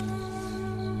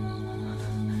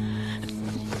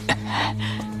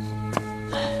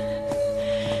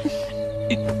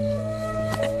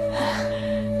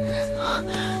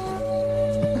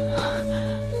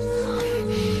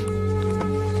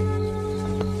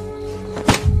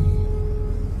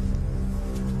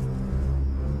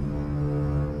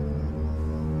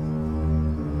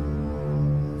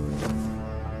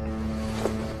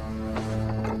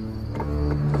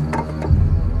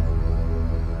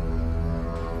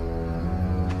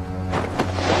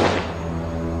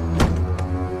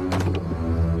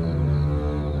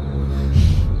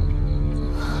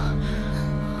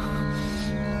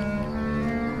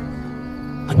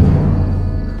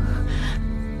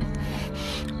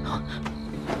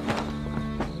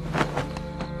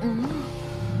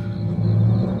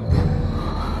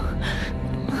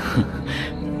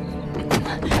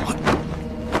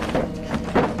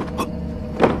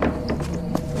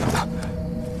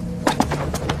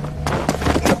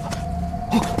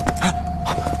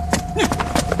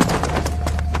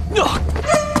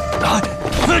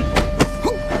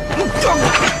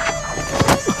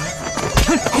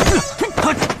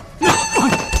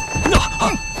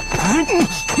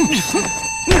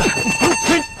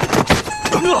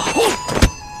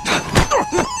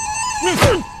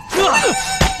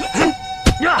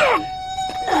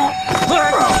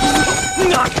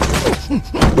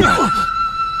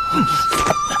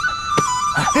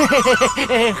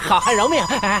好汉饶命！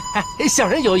小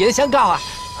人有言相告啊！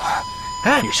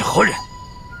你是何人？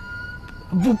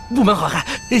不瞒好汉，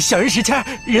小人石谦，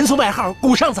人送外号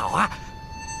古上早啊。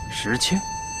石谦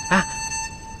啊，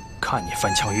看你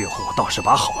翻墙越货，倒是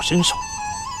把好身手，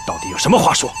到底有什么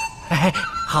话说？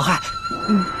好汉，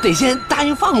得先答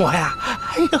应放我呀！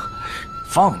哎呦，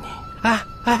放你啊！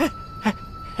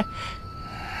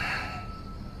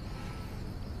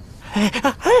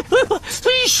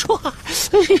说，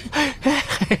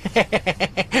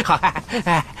好汉，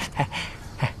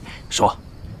说，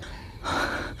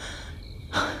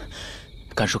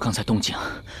敢说刚才动静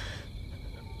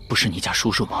不是你家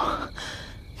叔叔吗？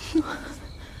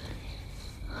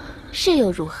是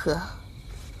又如何？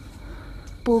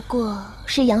不过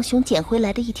是杨雄捡回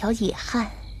来的一条野汉，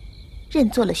认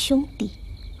作了兄弟。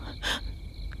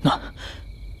那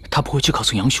他不会去告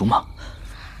诉杨雄吗？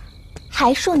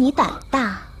还说你胆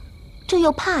大，这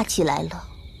又怕起来了。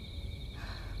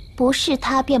不是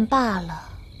他便罢了，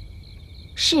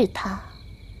是他，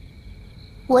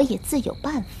我也自有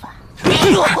办法。哎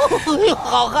呦，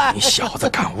好汉！你小子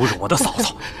敢侮辱我的嫂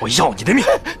嫂，我要你的命！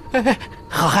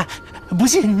好汉，不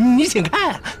信你请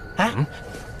看。啊！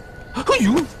哎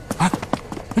呦！啊！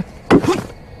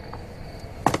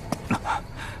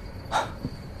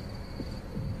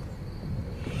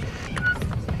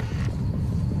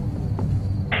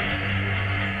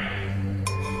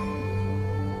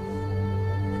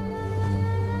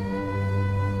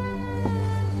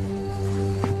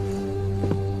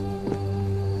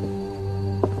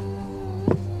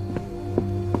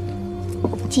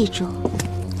记住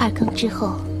，2更之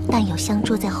后，但有香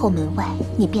桌在后门外，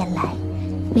你便来；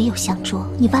没有香桌，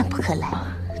你万不可来。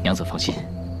娘子放心，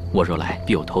我若来，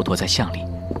必有头陀在巷里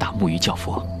打木鱼叫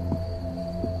佛。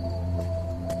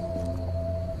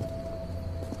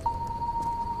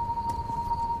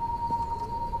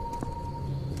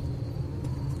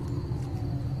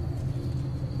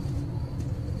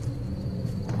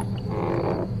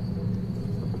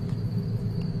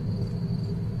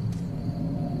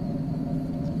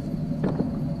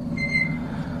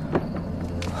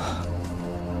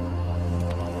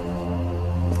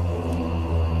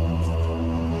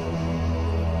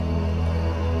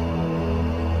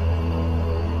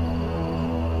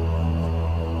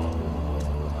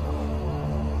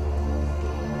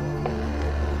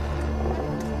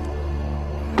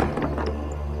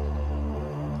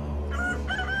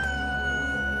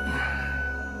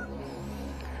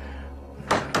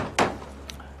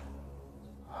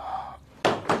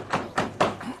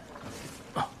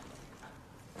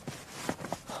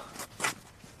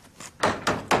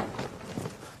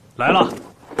来了。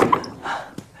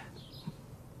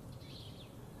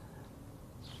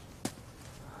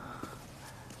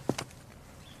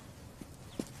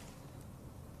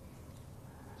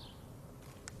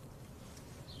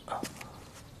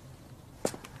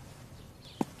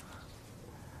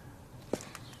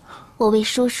我为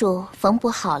叔叔缝补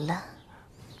好了。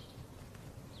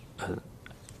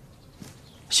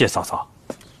谢嫂嫂。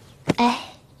哎，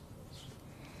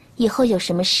以后有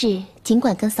什么事尽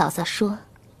管跟嫂嫂说，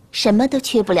什么都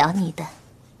缺不了你的。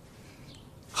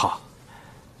好。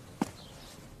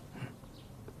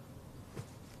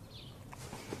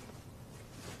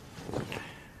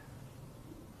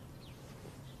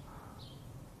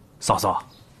嫂嫂，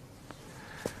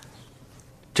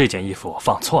这件衣服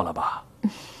放错了吧？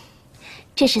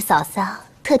这是嫂嫂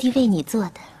特地为你做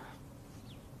的。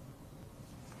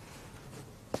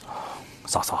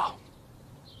嫂嫂，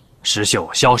石秀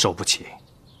消受不起。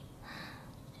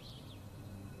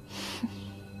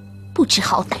不知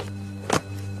好歹。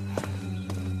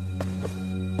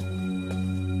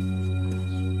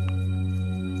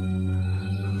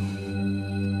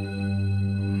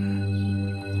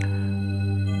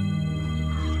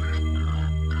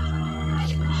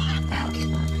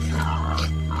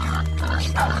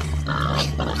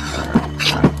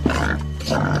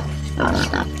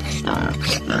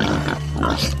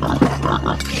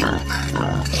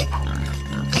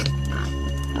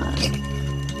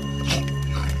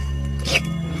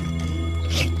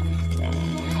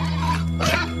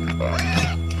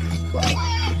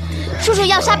叔叔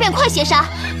要杀便快些杀，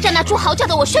让那猪嚎叫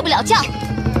的我睡不了觉。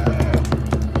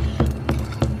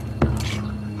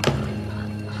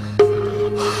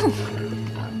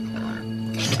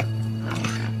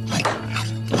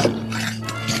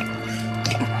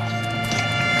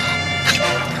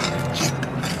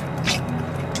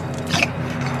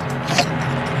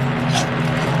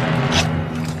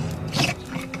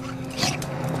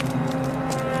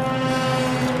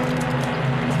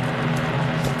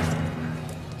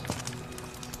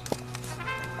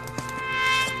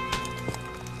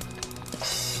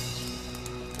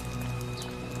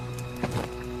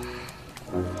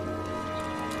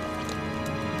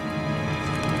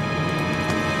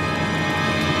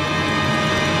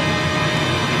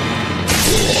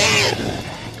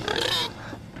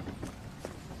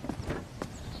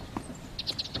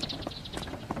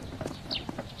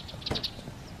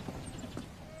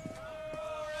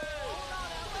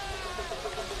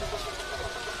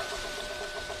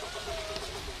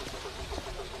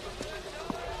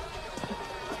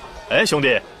哎，兄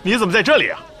弟，你怎么在这里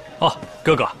啊？哦，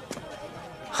哥哥，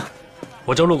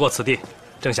我正路过此地，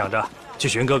正想着去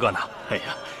寻哥哥呢。哎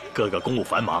呀，哥哥公务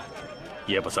繁忙，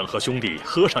也不曾和兄弟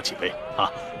喝上几杯啊。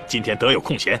今天得有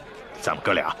空闲，咱们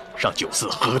哥俩上酒肆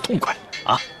喝个痛快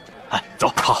啊！哎，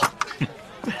走，好。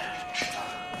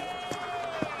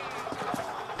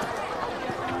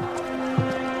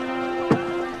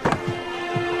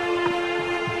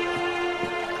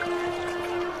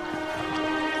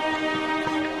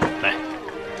来，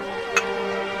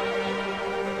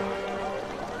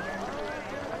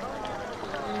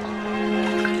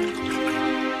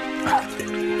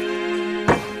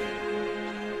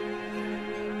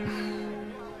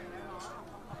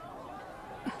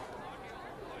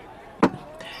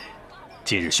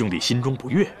今日兄弟心中不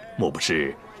悦，莫不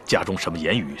是家中什么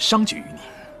言语伤及于你？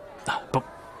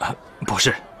不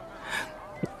是。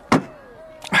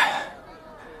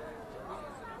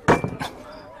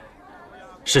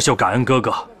师兄感恩哥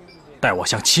哥待我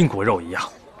像亲骨肉一样，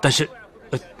但是，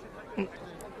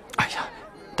哎呀，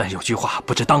但有句话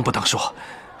不知当不当说。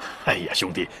哎呀，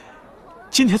兄弟，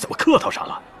今天怎么客套上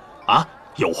了？啊，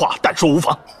有话但说无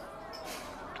妨。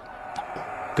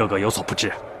哥哥有所不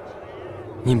知。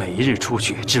你每一日出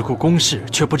去只顾公事，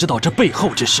却不知道这背后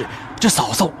之事。这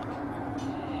嫂嫂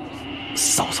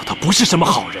她不是什么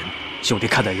好人，兄弟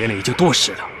看在眼里已经多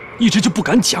时了，一直就不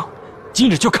敢讲，今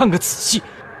日就看个仔细，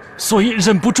所以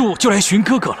忍不住就来寻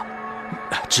哥哥了。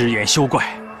直言休怪。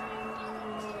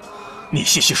你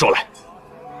细细说来。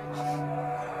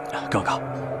哥哥，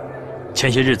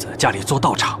前些日子家里做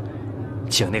道场，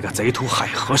请那个贼徒海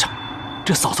和尚，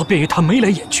这嫂嫂便与他眉来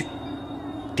眼去。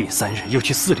第3日又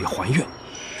去寺里还愿。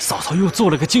嫂嫂又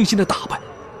做了个精心的打扮。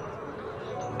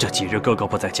这几日哥哥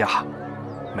不在家，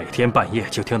每天半夜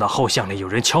就听到后巷里有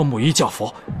人敲木鱼叫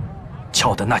佛，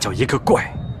敲的那叫一个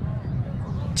怪。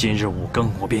今日5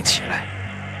更我便起来，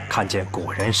看见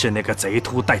果然是那个贼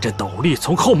徒带着斗笠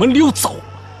从后门溜走。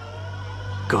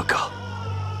哥哥，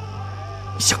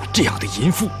像这样的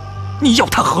淫妇，你要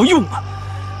他何用啊？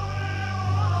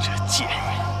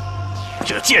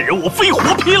这贱人，我非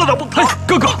活劈了他不可！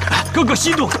哥哥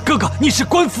息怒，哥哥你是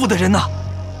官府的人呐，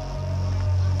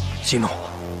息怒。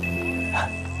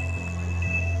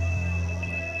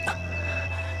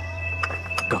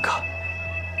哥哥，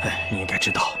你应该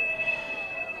知道，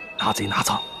拿贼拿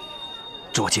赃，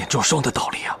捉奸捉双的道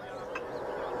理啊。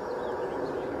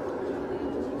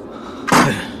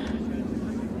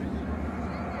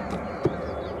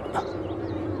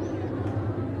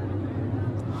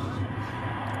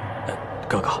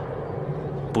哥哥，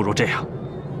不如这样，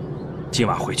今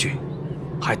晚回去，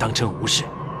还当成无事，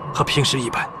和平时一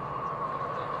般。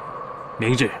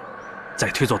明日再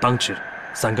推作当值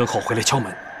，3更后回来敲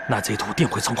门，那贼徒定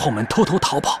会从后门偷偷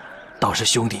逃跑，到时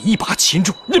兄弟一把擒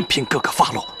住，任凭哥哥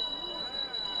发落。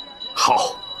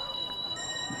好。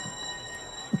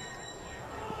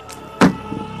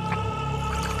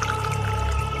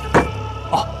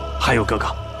哦，还有哥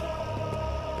哥，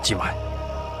今晚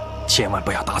千万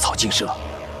不要打草惊蛇。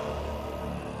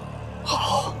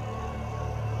好。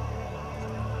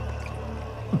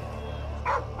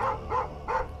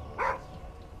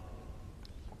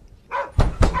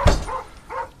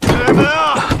开门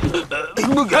啊！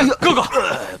哎呀，哥哥，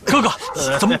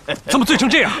怎么醉成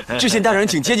这样？知县大人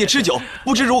请接济吃酒，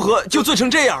不知如何就醉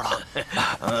成这样了。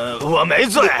我没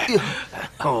醉，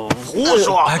胡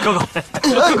说！哎，哥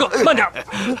哥，慢点，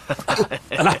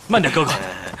来，慢点，哥哥。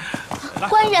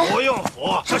官人，不用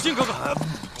扶，小心，哥哥，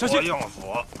小心！不用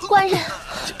扶。官人，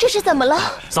这是怎么了？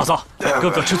嫂嫂，哥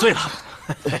哥吃醉了。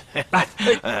来，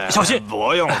小心！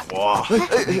不用扶。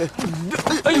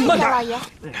哎，慢点，老爷。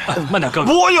慢点，哥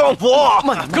哥。不用扶。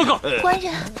慢点，哥哥。官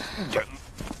人。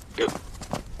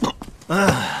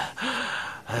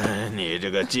你这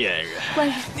个贱人！官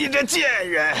人，你这贱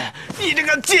人！你这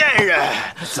个贱人！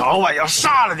早晚要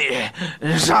杀了你！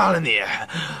杀了你！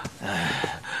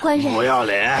官人，不要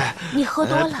脸！你喝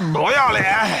多了。不要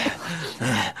脸！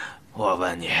我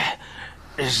问你，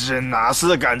是哪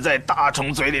厮敢在大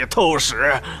虫嘴里偷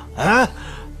食？啊！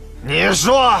你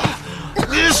说！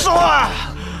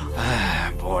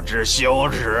不知羞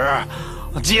耻，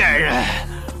贱人！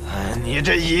你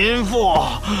这淫妇！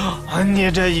你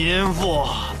这淫妇！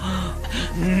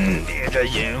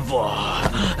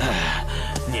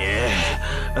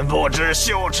你不知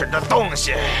羞耻的东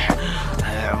西！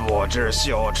不知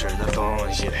羞耻的东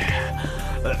西！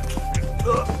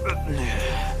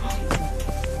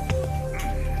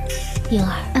莹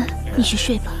儿，你去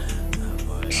睡吧。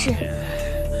是。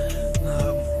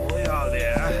不要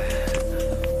脸！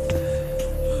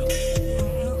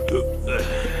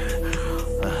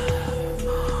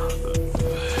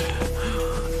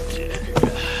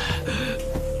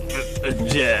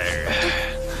贱人！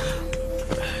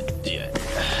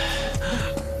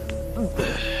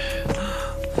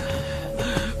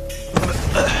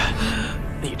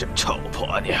你这臭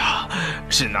婆娘，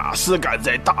是哪厮敢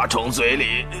在大虫嘴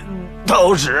里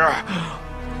偷食？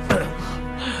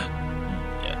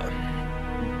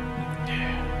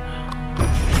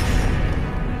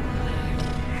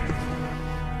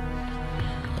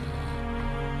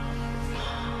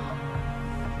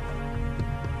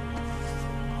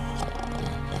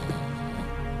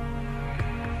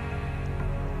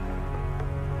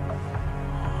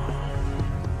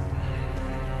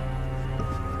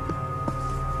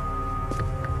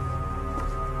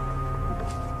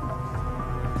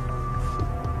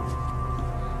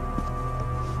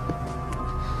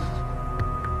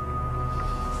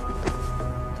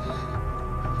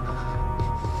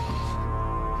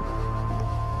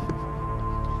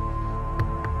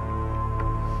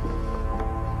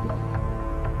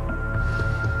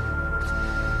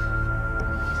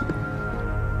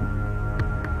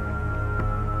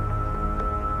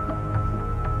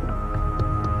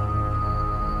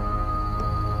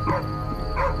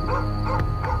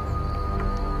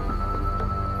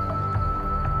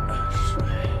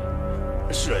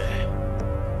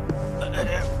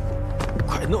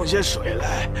弄些水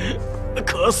来，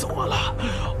渴死我了！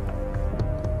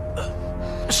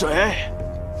水，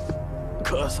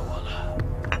渴死我了！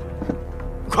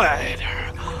快点儿！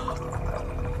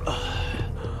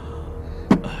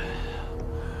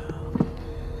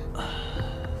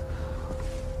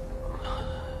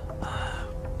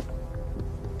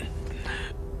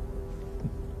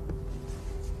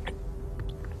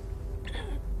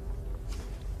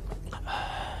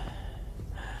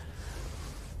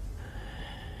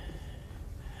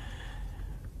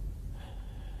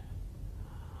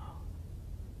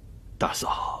大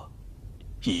嫂，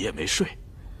一夜没睡。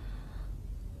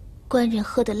官人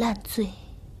喝得烂醉，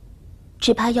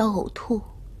只怕要呕吐，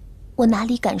我哪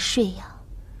里敢睡呀？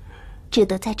只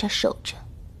得在这守着。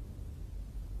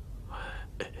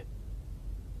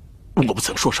我不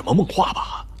曾说什么梦话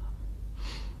吧？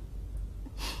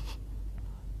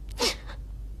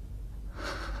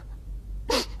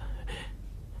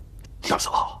大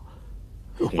嫂，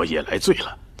我也来醉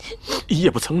了，一夜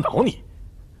不曾恼你，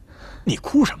你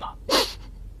哭什么？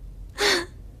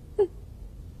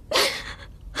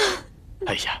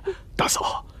哎呀，大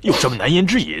嫂，有什么难言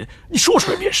之隐，你说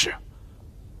出来便是。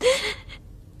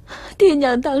爹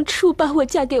娘当初把我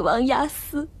嫁给王押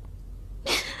司，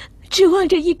指望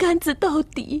着一竿子到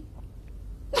底，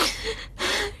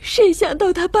谁想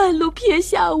到他半路撇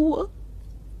下我。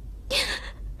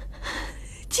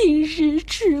今日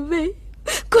只为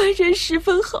官人十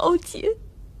分豪杰，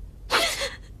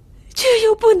却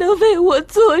又不能为我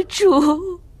做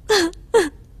主。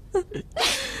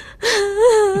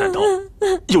难道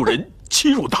有人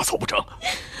欺辱大嫂不成？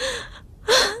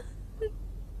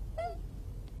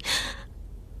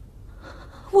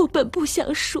我本不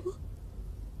想说，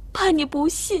怕你不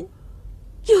信，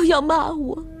又要骂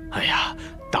我。哎呀，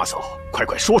大嫂，快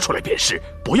快说出来便是，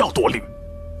不要多虑。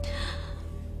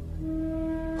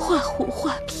画虎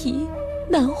画皮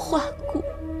难画骨，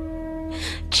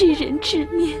知人知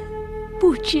面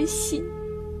不知心。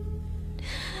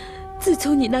自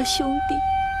从你那兄弟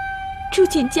住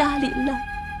进家里来，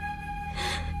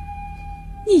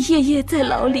你爷爷在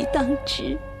牢里当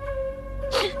值，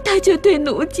他就对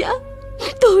奴家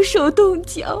动手动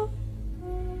脚。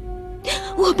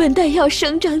我本待要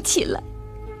生长起来，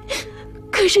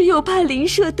可是又怕邻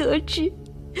舍得知，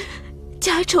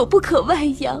家丑不可外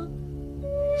扬。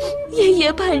爷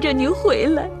爷盼着您回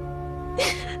来，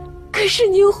可是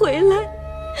您回来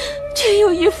却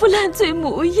又一副烂嘴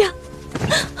模样。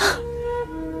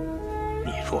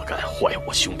你若敢坏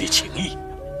我兄弟情谊，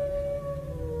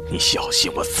你小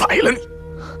心我宰了你！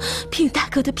凭大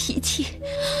哥的脾气，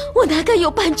我哪敢有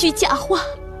半句假话？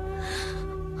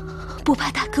不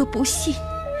怕大哥不信，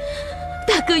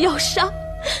大哥要杀，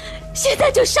现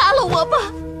在就杀了我吧！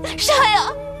杀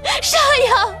呀，杀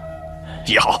呀！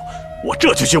也好，我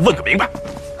这就去问个明白。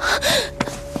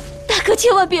大哥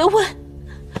千万别问。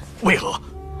为何？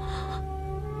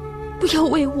不要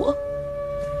为我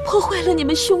破坏了你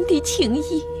们兄弟情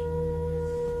谊。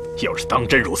要是当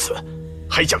真如此，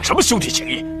还讲什么兄弟情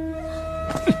谊？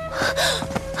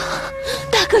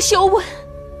大哥休问。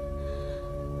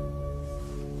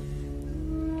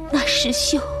那石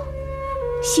秀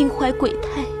心怀鬼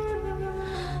胎，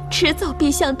迟早必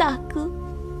向大哥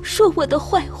说我的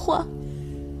坏话。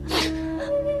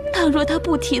倘若他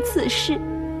不提此事，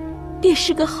便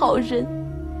是个好人，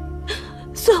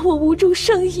算我无中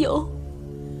生有。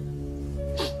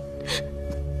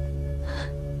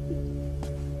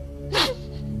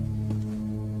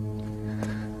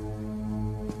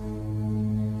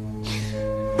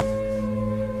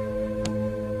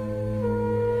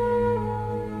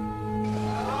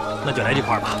那那就来这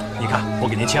块吧。你看，我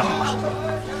给您切好了，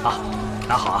啊，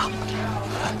拿好啊。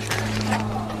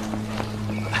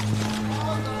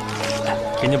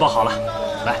给您包好了，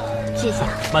来，谢谢，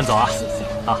慢走啊，谢谢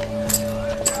啊。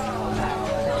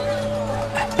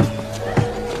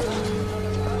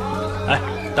哎，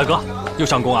大哥，又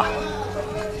上工啊？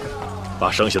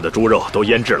把剩下的猪肉都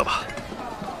腌制了吧。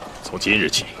从今日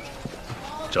起，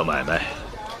这买卖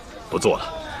不做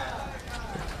了。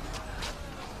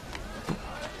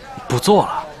不做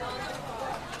了？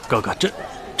哥哥，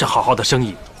这好好的生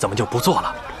意怎么就不做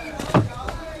了？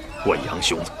我杨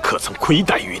雄可曾亏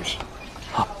待于你？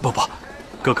啊，不，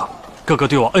哥哥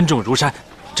对我恩重如山，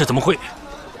这怎么会？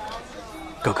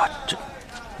哥哥，这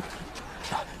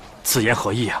此言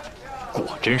何意啊？果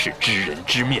真是知人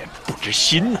知面不知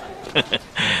心呢。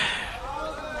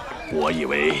我以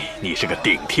为你是个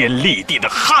顶天立地的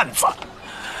汉子，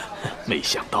没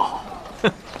想到，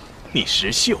你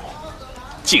石秀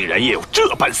竟然也有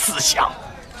这般思想。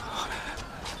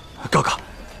哥哥，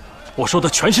我说的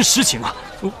全是实情啊。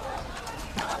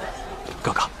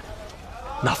哥哥，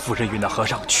那夫人与那和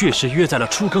尚确实约在了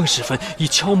初更时分，以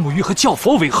敲木鱼和叫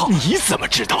佛为号。你怎么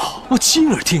知道？我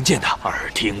亲耳听见的。耳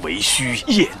听为虚，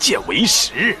眼见为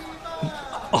实。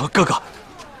哦，哥哥，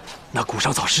那古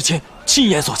上早时迁亲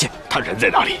眼所见。他人在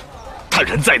哪里？他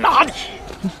人在哪里？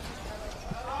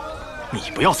你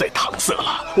不要再搪塞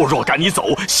了，我若赶你走，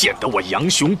显得我杨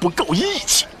雄不够义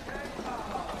气。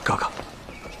哥哥，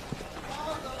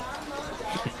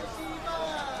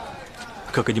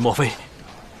哥哥，你莫非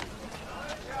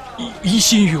疑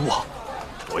心于我？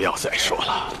不要再说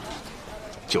了，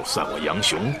就算我杨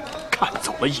雄看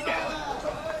走了眼，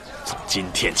从今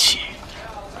天起，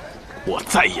我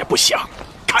再也不想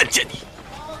看见你。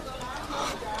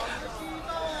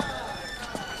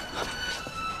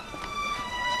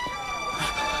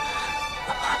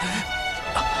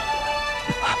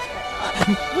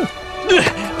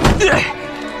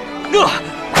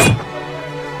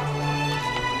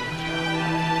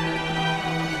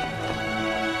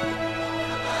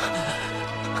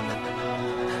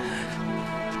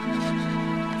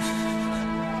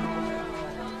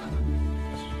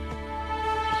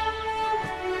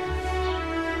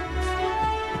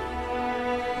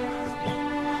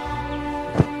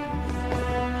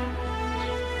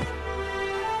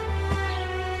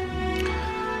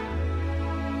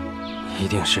一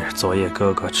定是昨夜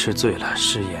哥哥吃醉了，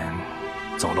失言，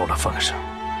走漏了风声，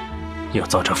又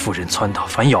遭这妇人撺掇，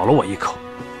反咬了我一口，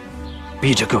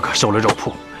逼着哥哥收了肉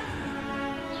铺。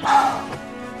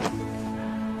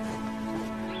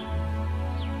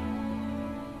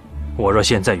我若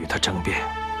现在与他争辩，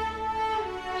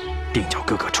定叫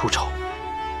哥哥出丑。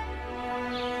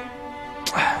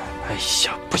哎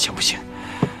呀，不行不行！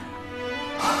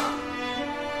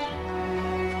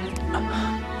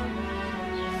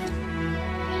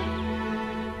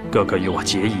哥哥与我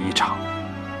结义一场，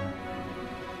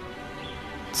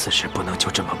此事不能就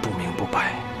这么不明不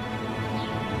白。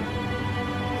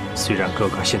虽然哥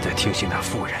哥现在听信那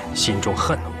妇人，心中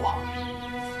恨我，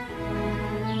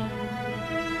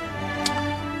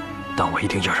但我一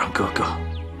定要让哥哥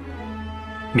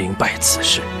明白此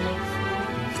事。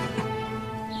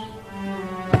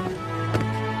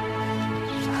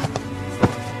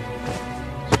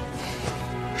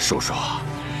叔叔，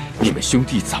你们兄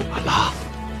弟怎么了？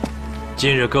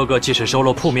今日哥哥即使收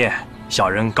了铺面，小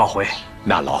人告回。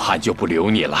那老汉就不留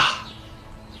你了。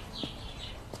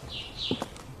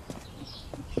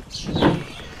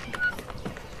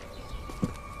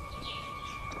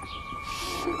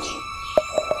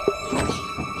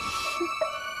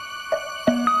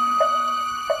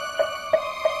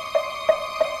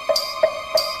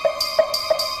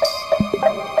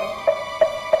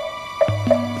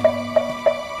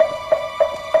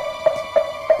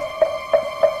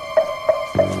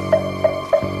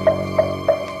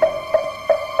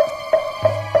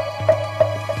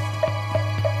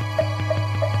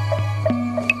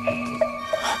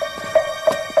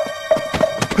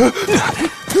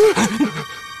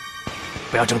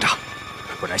不要挣扎，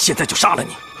不然现在就杀了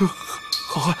你！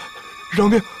好汉，饶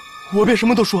命！我便什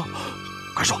么都说。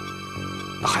快说，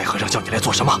那海和尚叫你来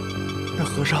做什么？那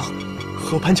和尚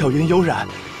和潘巧云有染，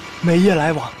每夜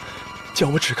来往，叫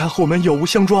我只看后门有无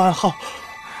香烛暗号。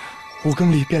五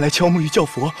更里便来敲木鱼叫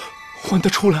佛，唤他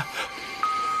出来。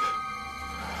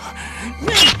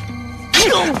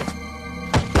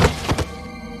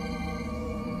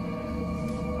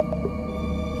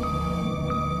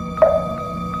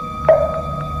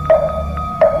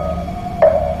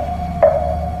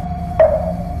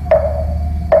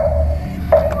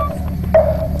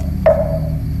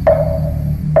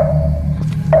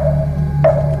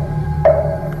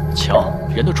瞧，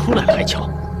人都出来了。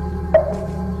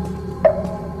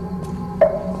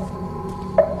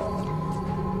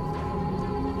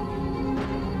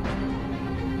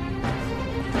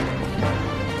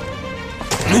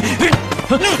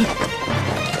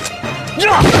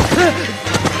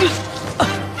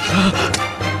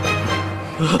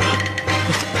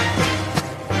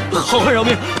好汉饶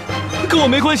命，跟我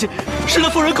没关系，是那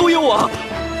妇人勾引我。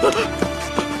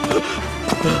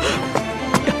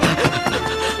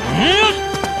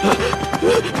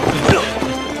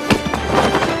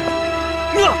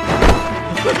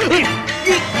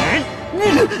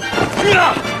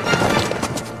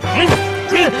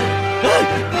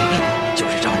就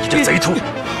是让你这贼徒，你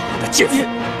的贱妇，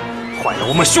坏了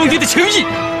我们兄弟的情谊。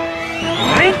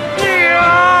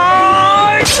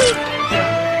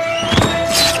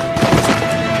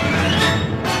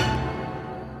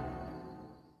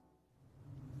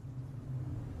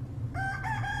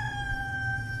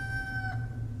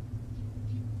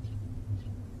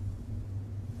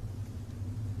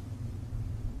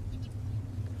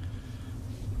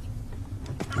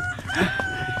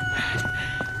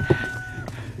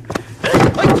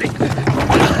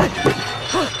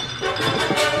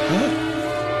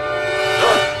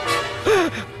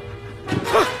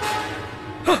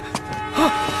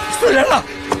死人了！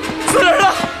死人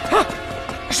了！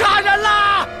杀人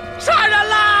啦！杀人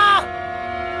啦！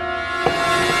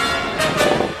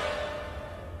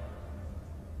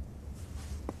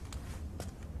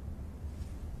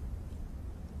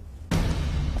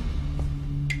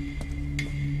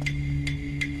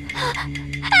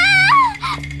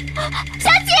小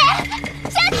姐，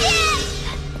小姐！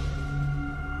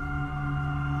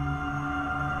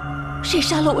谁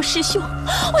杀了我师兄？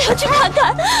我要去看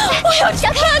看！我要去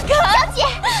看看！小姐，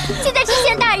现在知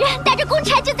县大人带着公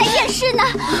差正在验尸呢，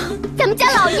咱们家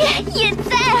老爷也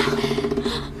在。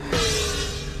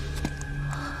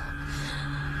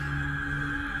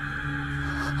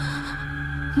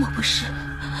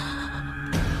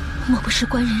莫不是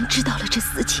官人知道了这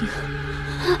私情？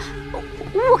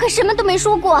我可什么都没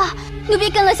说过。奴婢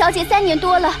跟了小姐3年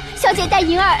多了，小姐待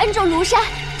银儿恩重如山，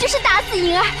就是打死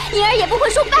银儿，银儿也不会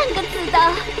说半个字的。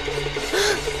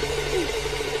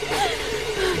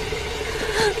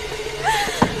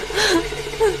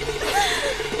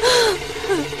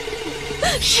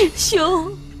师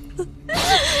兄，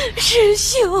师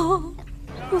兄，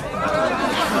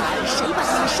谁把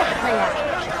他们杀了呀？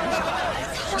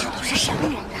这都是什么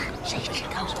人呐？谁知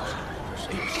道啊？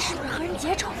这是不是和人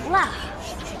结仇了？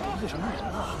这什么人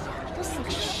啊？这4个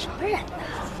是什么人呢？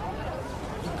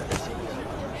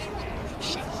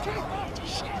谁干的呀？这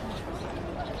是？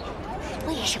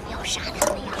为什么要杀他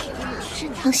们呀？是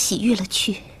让洗浴了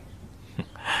去。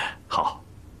好，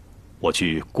我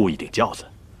去雇一顶轿子，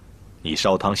你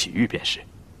烧汤洗浴便是。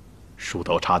梳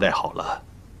头插带好了，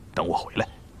等我回来。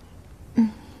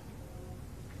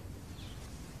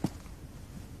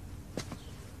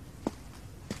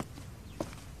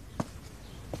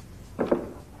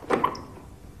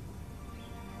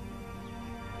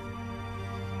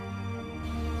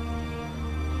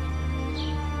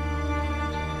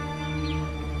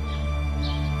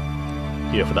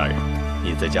岳父大人，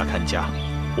你在家看家，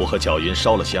我和巧云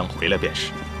烧了香回来便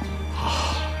是。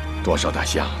啊，多烧点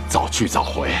香，早去早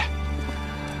回。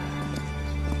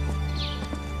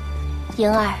莹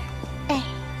儿，哎，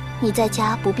你在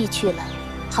家不必去了，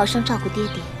好生照顾爹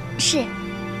爹。是。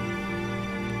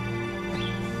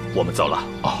我们走了。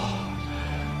哦，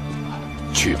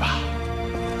去吧。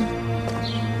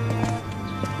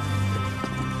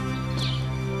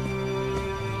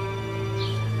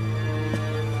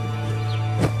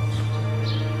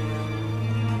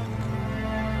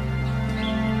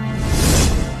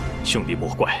兄弟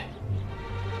莫怪，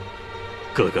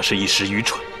哥哥是一时愚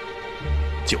蠢，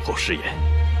酒后失言。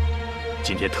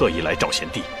今天特意来找贤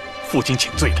弟，负荆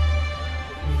请罪的。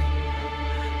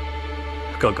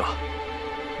哥哥，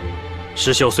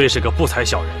石秀虽是个不才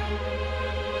小人，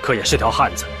可也是条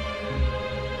汉子，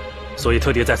所以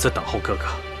特地在此等候哥哥。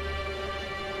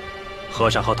和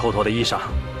尚和头陀的衣裳，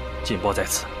尽剥在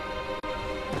此。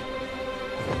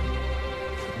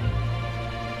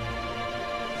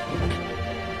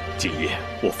今夜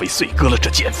我非碎割了这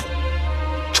奸夫，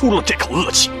出了这口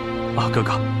恶气。啊，哥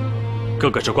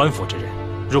哥是官府之人，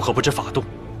如何不知法度？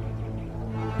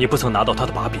你不曾拿到他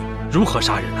的把柄，如何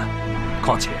杀人呢？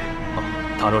况且，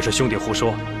倘若是兄弟胡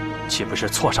说，岂不是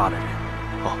错杀了人？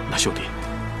哦，那兄弟，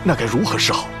那该如何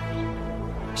是好？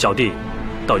小弟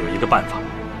倒有一个办法。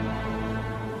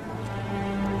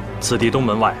此地东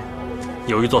门外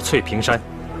有一座翠屏山，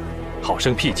好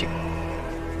生僻静。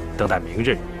等待明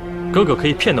日，哥哥可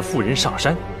以骗那妇人上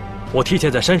山，我提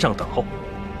前在山上等候，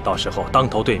到时候当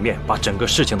头对面把整个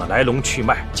事情的来龙去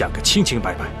脉讲个清清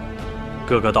白白。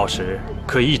哥哥到时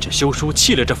可以一纸休书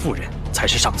弃了这妇人，才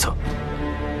是上策。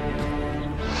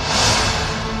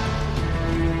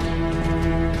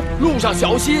路上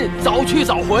小心，早去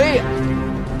早回。